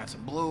one, got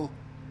some blue.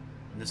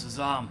 And this is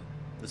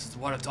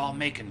what it's all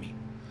making me.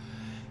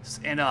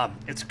 And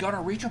it's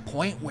gonna reach a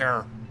point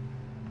where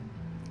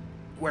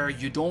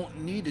you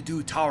don't need to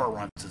do tower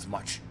runs as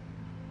much.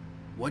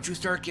 Once you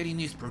start getting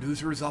these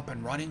producers up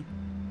and running,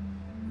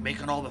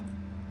 making all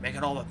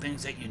the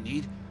things that you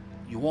need,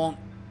 you won't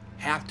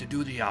have to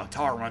do the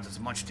tower runs as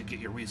much to get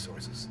your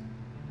resources.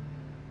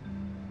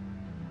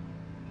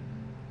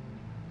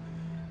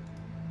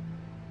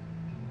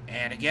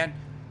 And again,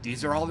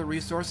 these are all the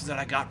resources that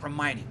I got from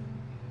mining.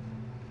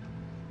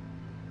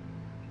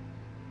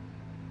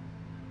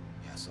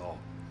 Yeah, so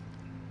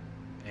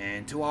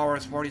in 2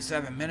 hours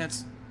 47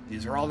 minutes,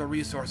 these are all the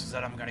resources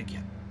that I'm gonna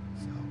get.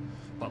 So,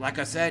 but like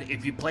I said,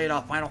 if you played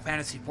Final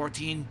Fantasy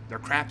XIV, their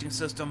crafting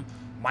system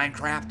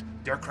Minecraft,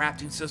 their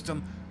crafting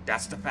system,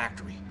 that's the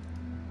factory.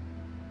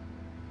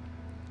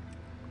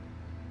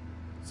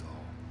 So,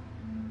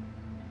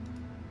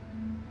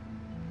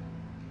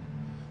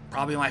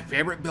 probably my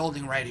favorite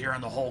building right here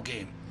in the whole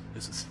game.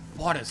 This is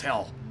fun as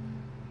hell.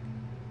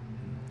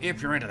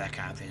 If you're into that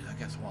kind of thing, I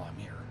guess while I'm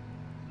here.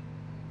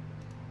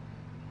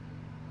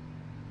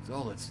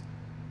 So let's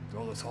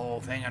throw this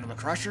whole thing into the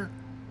crusher.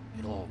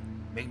 It'll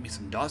make me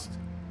some dust.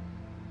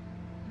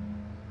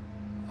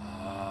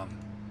 And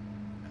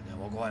then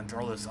we'll go ahead and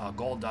throw this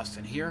gold dust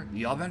in here,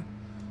 the oven.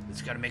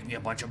 It's gonna make me a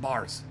bunch of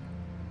bars.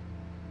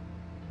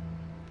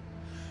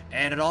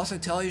 And it also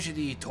tells you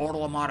the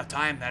total amount of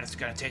time that it's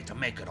gonna take to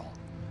make it all.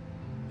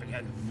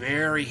 Again,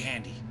 very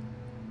handy.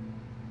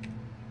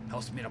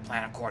 Helps me to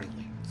plan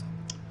accordingly. So,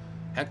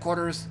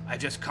 headquarters, I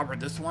just covered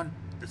this one.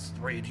 This is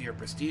where you do your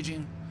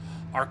prestiging.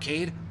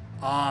 Arcade,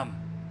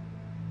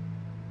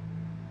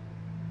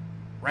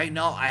 right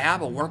now I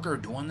have a worker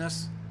doing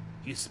this.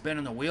 He's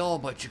spinning the wheel,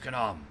 but you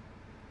can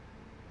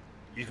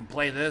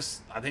play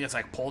this. I think it's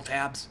like pull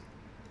tabs.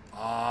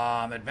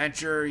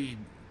 Adventure, you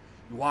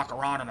walk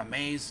around in a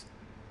maze.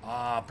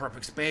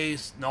 Perfect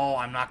space. No,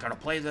 I'm not gonna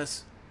play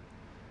this.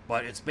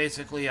 But it's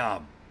basically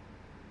Galaga.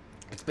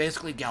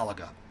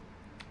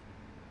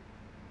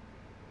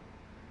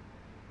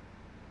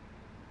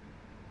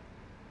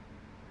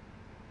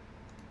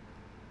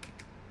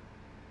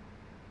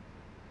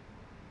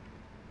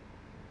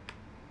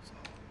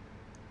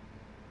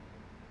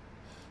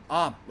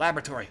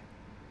 Laboratory.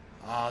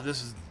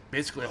 This is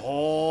basically a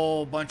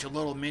whole bunch of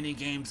little mini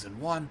games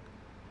in one.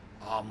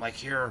 Like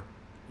here,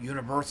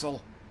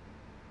 Universal.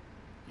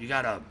 You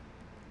gotta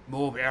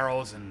move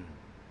arrows and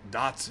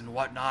dots and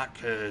whatnot,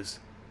 because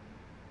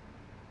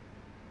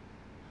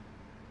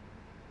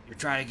you're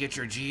trying to get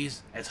your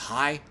G's as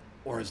high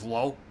or as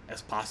low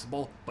as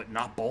possible, but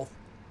not both.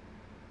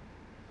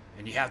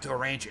 And you have to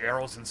arrange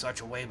arrows in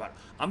such a way, but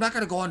I'm not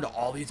going to go into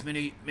all these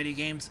mini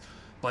games,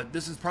 but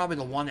this is probably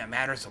the one that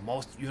matters the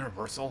most,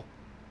 Universal.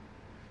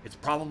 It's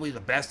probably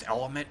the best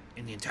element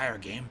in the entire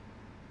game.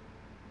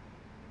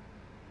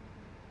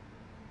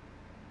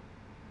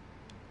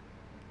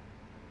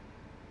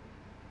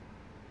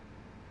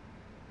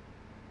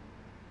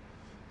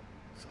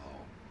 So,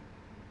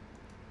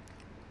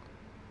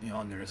 you know,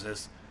 and there's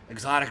this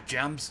exotic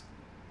gems,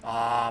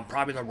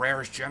 probably the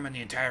rarest gem in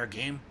the entire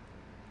game.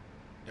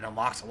 It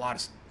unlocks a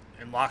lot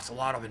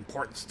of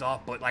important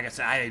stuff, but like I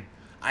said,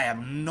 I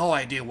have no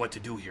idea what to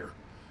do here.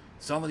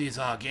 Some of these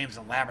games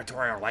in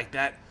Laboratory are like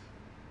that.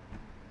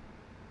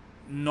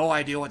 No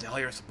idea what the hell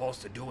you're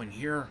supposed to do in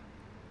here.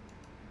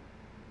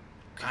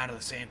 Kind of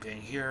the same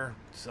thing here.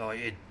 So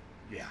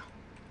yeah.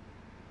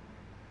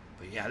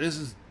 But yeah, this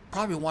is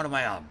probably one of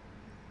my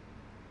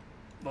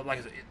but like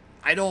I said,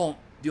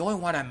 the only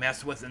one I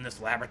mess with in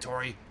this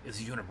Laboratory is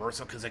the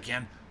Universal, because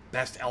again,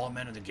 best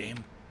element of the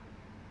game.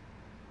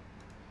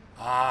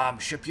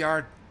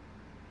 Shipyard.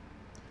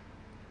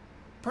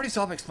 Pretty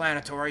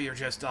self-explanatory. You're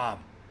just,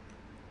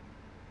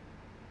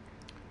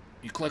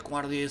 you click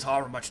one of these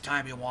however much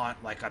time you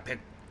want. Like I pick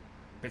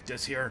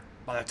this here.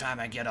 By the time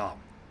I get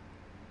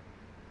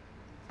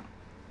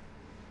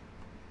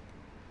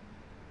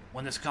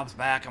when this comes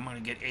back, I'm going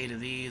to get 8 of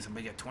these. I'm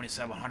going to get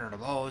 2,700 of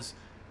those.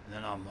 And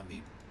then,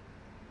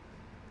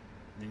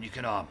 then you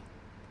can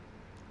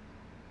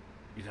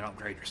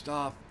upgrade your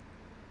stuff.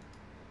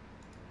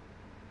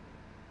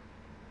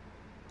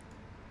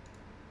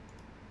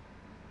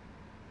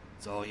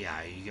 So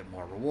yeah, you get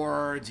more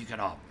rewards. You can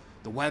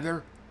the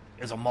weather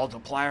is a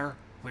multiplier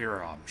for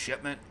your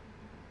shipment.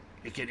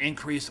 It can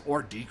increase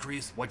or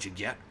decrease what you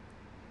get.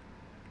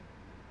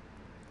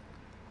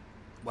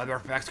 Weather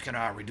effects can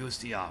reduce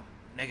the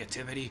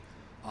negativity.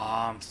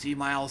 Sea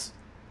miles.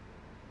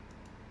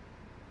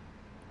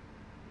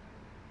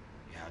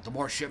 Yeah, the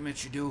more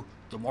shipments you do,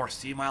 the more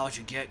sea miles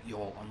you get.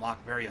 You'll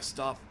unlock various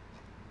stuff.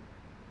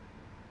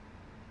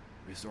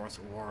 Resource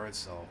rewards.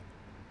 So.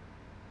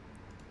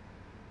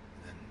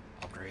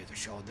 Upgrades, I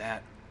showed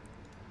that.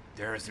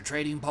 There's the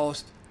trading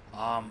post.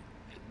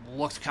 It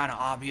looks kind of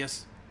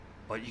obvious,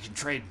 but you can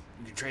trade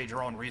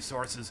your own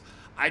resources.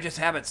 I just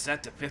have it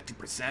set to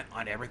 50%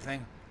 on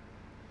everything.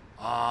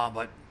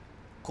 But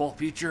cool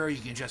feature,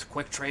 you can just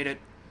quick trade it.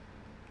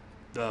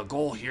 The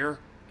goal here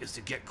is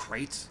to get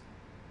crates,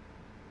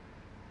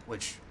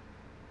 which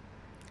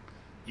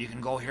you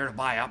can go here to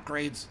buy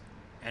upgrades,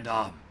 and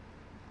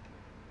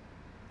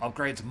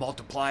upgrades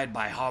multiplied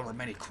by however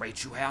many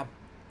crates you have.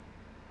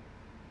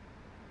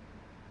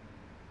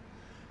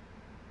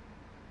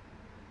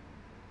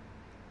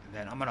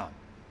 Then I'm gonna.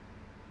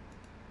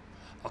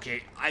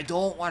 Okay, I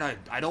don't want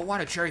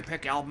to cherry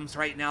pick albums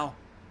right now.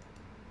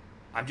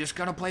 I'm just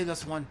gonna play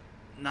this one.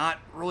 Not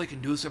really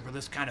conducive for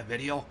this kind of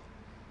video.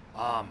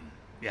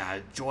 Yeah,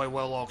 Joy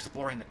Willow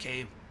exploring the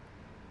cave.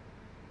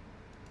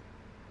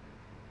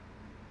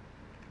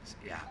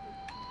 Yeah.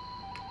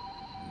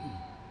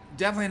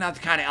 Definitely not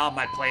the kind of album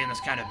I'd play in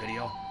this kind of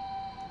video.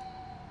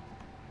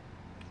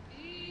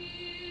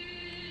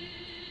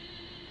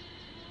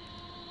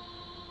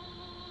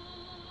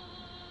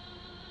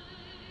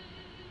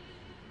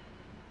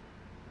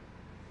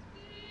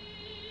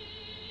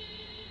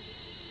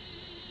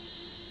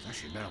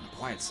 actually been on the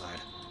quiet side.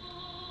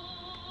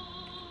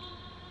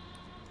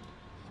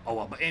 Oh,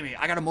 well, but anyway,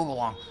 I gotta move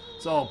along.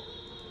 So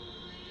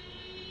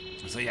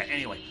yeah,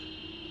 anyway.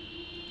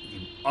 You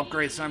can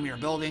upgrade some of your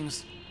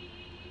buildings.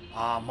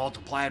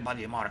 Multiply it by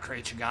the amount of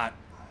crates you got.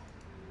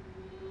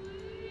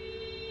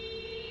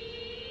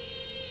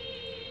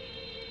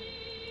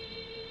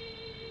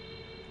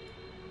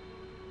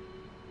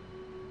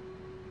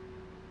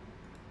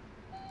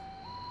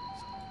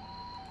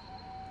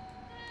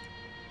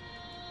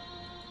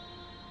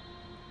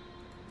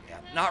 Yeah,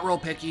 not real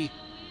picky.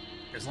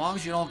 As long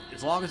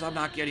as I'm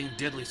not getting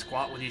diddly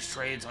squat with these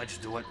trades, I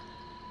just do it.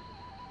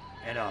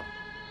 And yeah,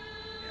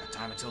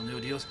 time until new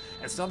deals.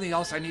 And something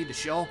else I need to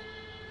show.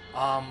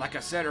 Like I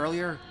said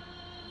earlier,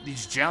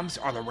 these gems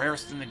are the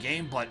rarest in the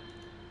game, but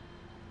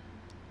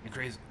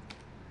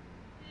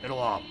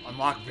it'll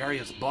unlock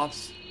various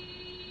buffs.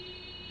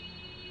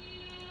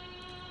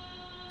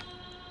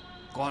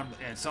 Go on,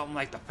 and something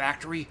like the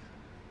factory.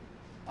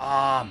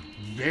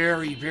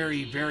 Very,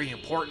 very, very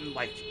important.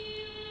 Like,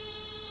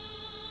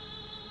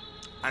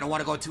 I don't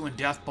want to go too in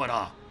depth,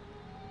 but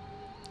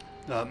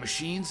the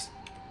machines,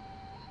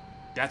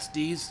 that's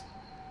these.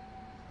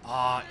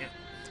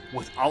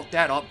 Without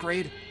that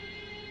upgrade,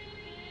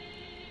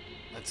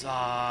 let's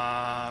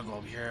go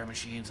over here,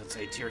 machines, let's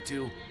say tier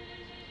 2.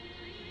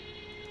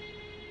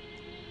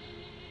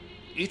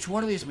 Each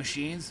one of these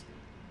machines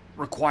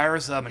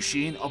requires a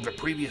machine of the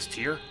previous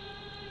tier.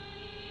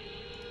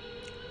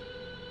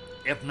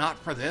 If not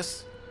for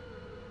this,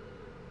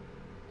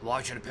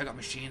 allows you to pick up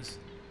machines.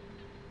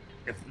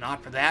 If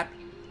not for that,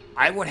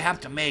 I would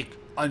have to make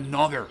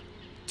another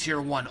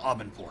tier 1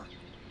 oven for it.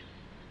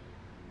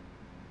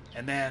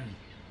 And then,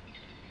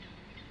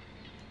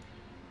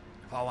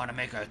 if I want to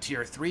make a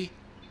tier 3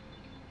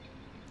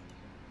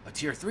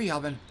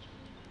 oven,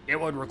 it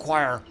would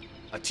require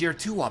a tier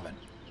 2 oven.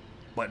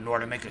 But in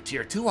order to make a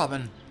tier 2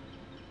 oven,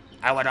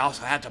 I would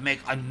also have to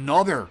make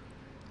another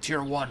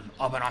tier 1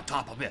 oven on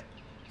top of it.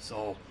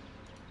 So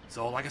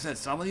like I said,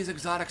 some of these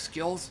exotic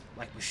skills,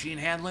 like machine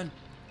handling,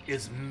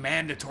 is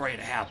mandatory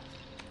to have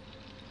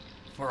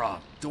for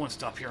doing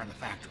stuff here in the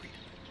factory.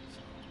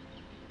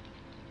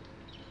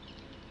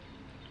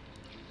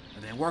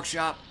 And then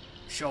workshop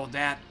showed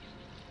that.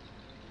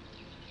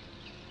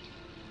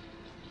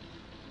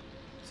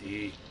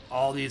 See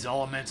all these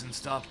elements and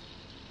stuff.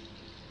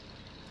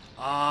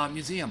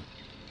 Museum.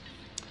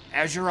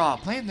 As you're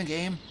playing the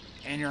game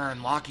and you're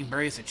unlocking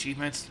various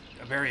achievements,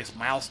 various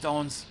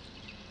milestones,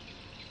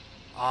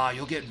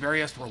 you'll get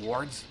various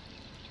rewards.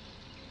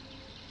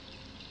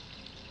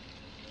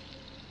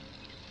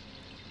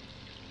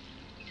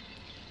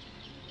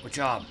 Which,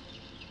 I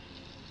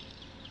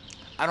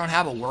don't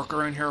have a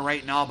worker in here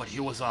right now, but he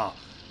was,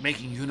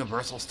 making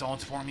universal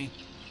stones for me.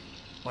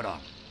 But,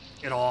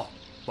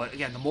 but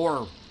again, the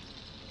more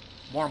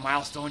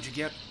milestones you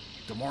get,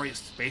 the more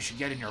space you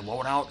get in your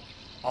loadout.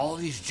 All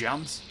of these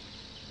gems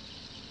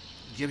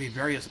give you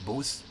various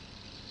boosts.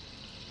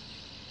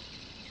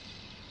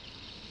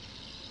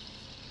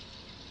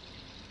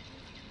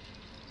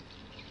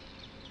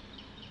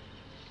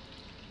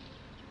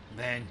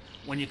 Then,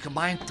 when you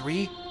combine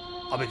 3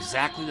 of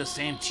exactly the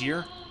same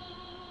tier,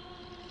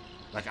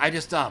 like I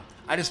just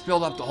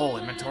filled up the whole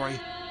inventory.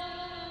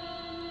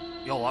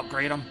 You'll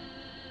upgrade them.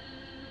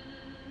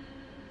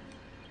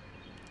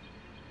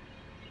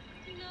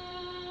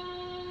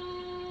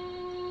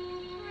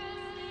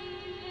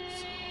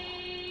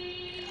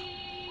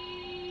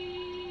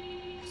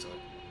 So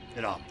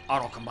it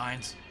auto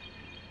combines.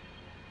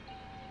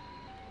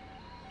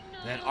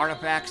 Then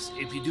artifacts,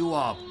 if you do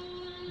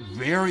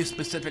very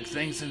specific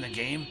things in the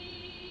game,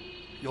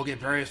 you'll get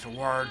various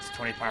rewards,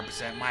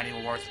 25% mining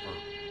rewards for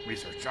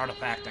research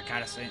artifact, that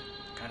kind of thing.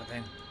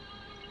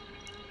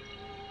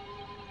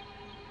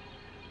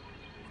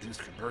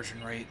 Reduced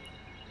conversion rate.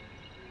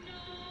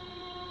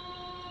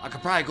 I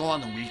could probably go on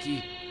the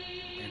wiki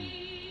and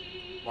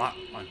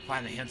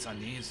find the hints on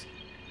these.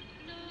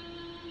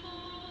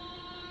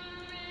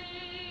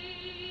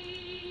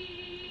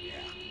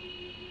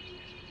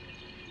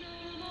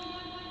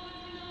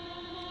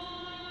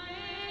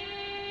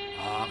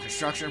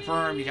 Construction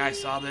firm, you guys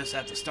saw this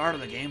at the start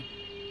of the game.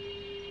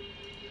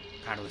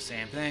 Kind of the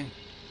same thing.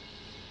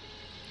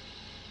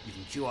 You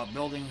can queue up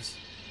buildings.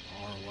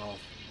 Oh, well.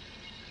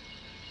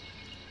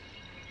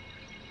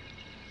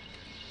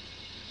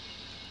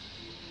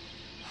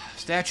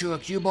 Statue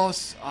of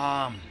Cubos.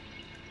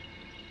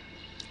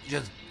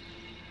 Just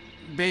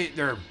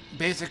they're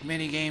basic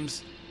mini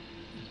games.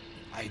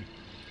 I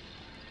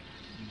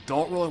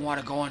don't really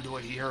want to go into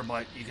it here,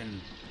 but you can.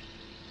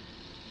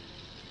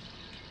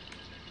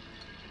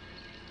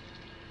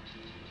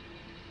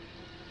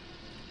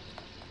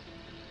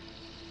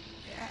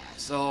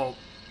 So,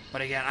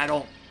 but again,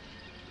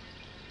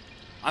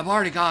 I've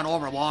already gone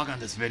over long on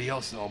this video,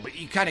 but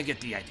you kind of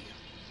get the idea.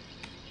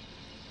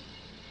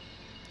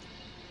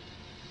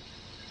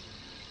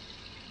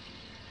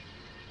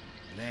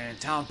 And then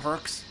town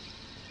perks.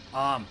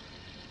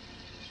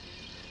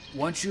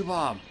 Once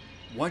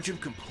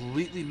you've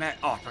completely met,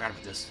 oh, I forgot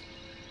about this.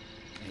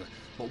 Anyway,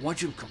 But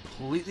once you've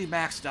completely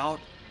maxed out,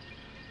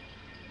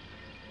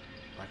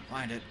 if I can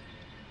find it.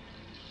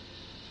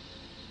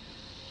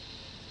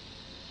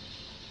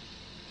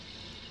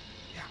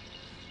 Yeah.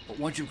 But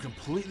once you've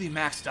completely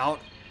maxed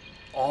out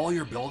all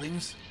your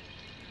buildings,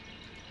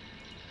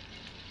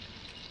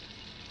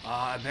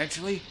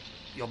 eventually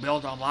you'll be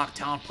able to unlock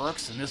town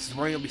perks, and this is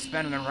where you'll be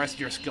spending the rest of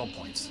your skill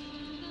points.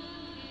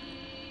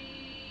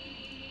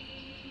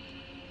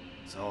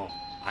 So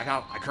I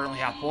currently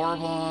have 4 of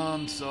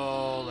them,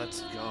 so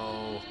let's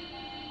go.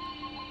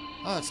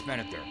 Oh, let's spend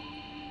it there.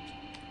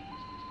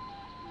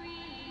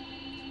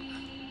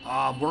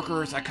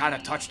 Workers, I kind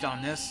of touched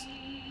on this.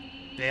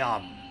 They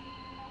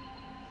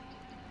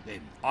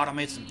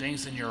automate some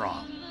things in your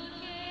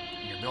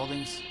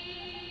buildings.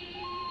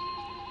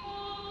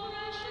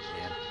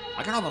 And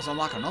I can almost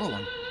unlock another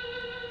one.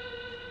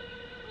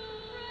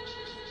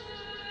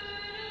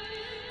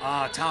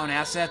 Town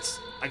assets.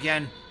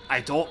 Again,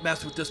 I don't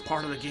mess with this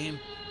part of the game.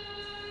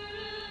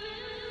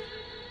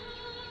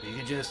 You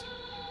can just...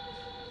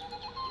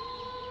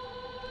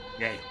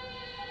 Yay.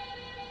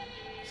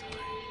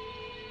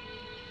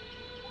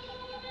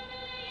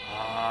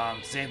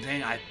 Same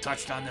thing, I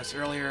touched on this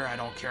earlier. I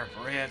don't care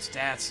for it.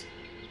 Stats.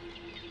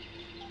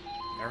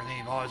 Everything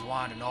you've always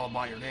wanted to know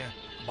about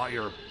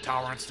your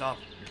tower and stuff,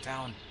 your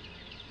town.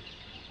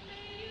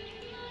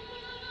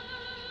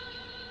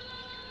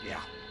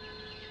 Yeah.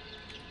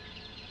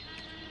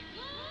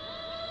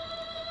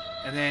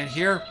 And then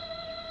here,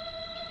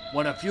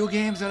 one of the few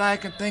games that I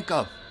can think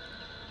of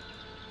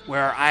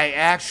where I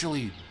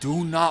actually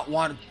do not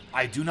want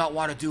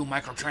to do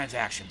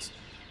microtransactions.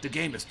 The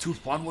game is too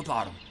fun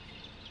without them.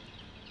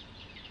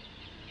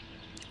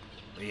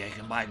 But yeah, you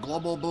can buy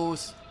global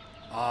boosts.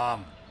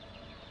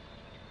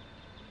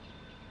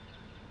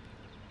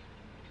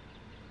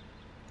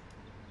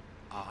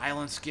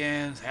 Island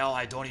skins. Hell,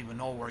 I don't even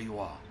know where you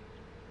are.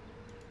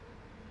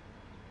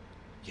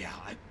 Yeah,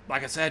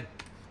 like I said,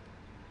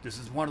 this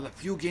is one of the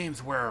few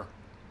games where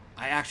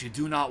I actually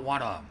do not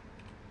want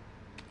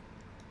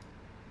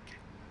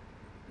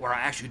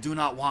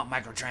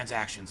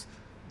microtransactions.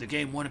 The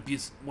game wouldn't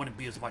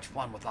be as much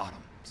fun without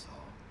them. So.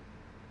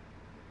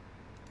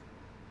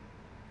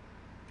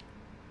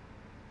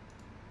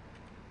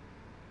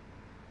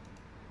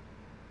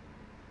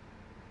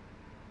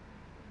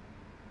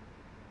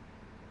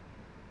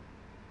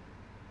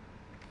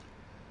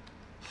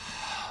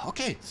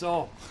 Okay,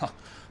 so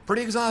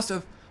pretty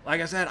exhaustive.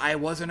 Like I said, I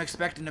wasn't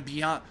expecting to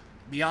be on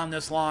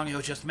this long. It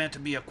was just meant to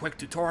be a quick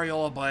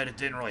tutorial, but it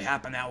didn't really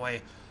happen that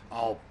way.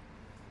 I'll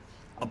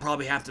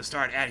probably have to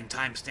start adding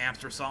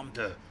timestamps or something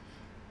to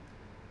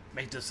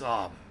make this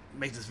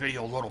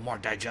video a little more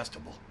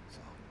digestible. So.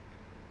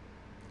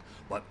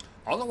 But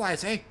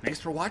otherwise, hey, thanks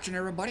for watching,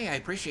 everybody. I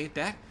appreciate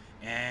that,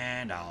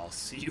 and I'll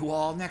see you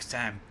all next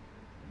time.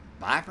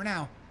 Bye for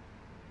now.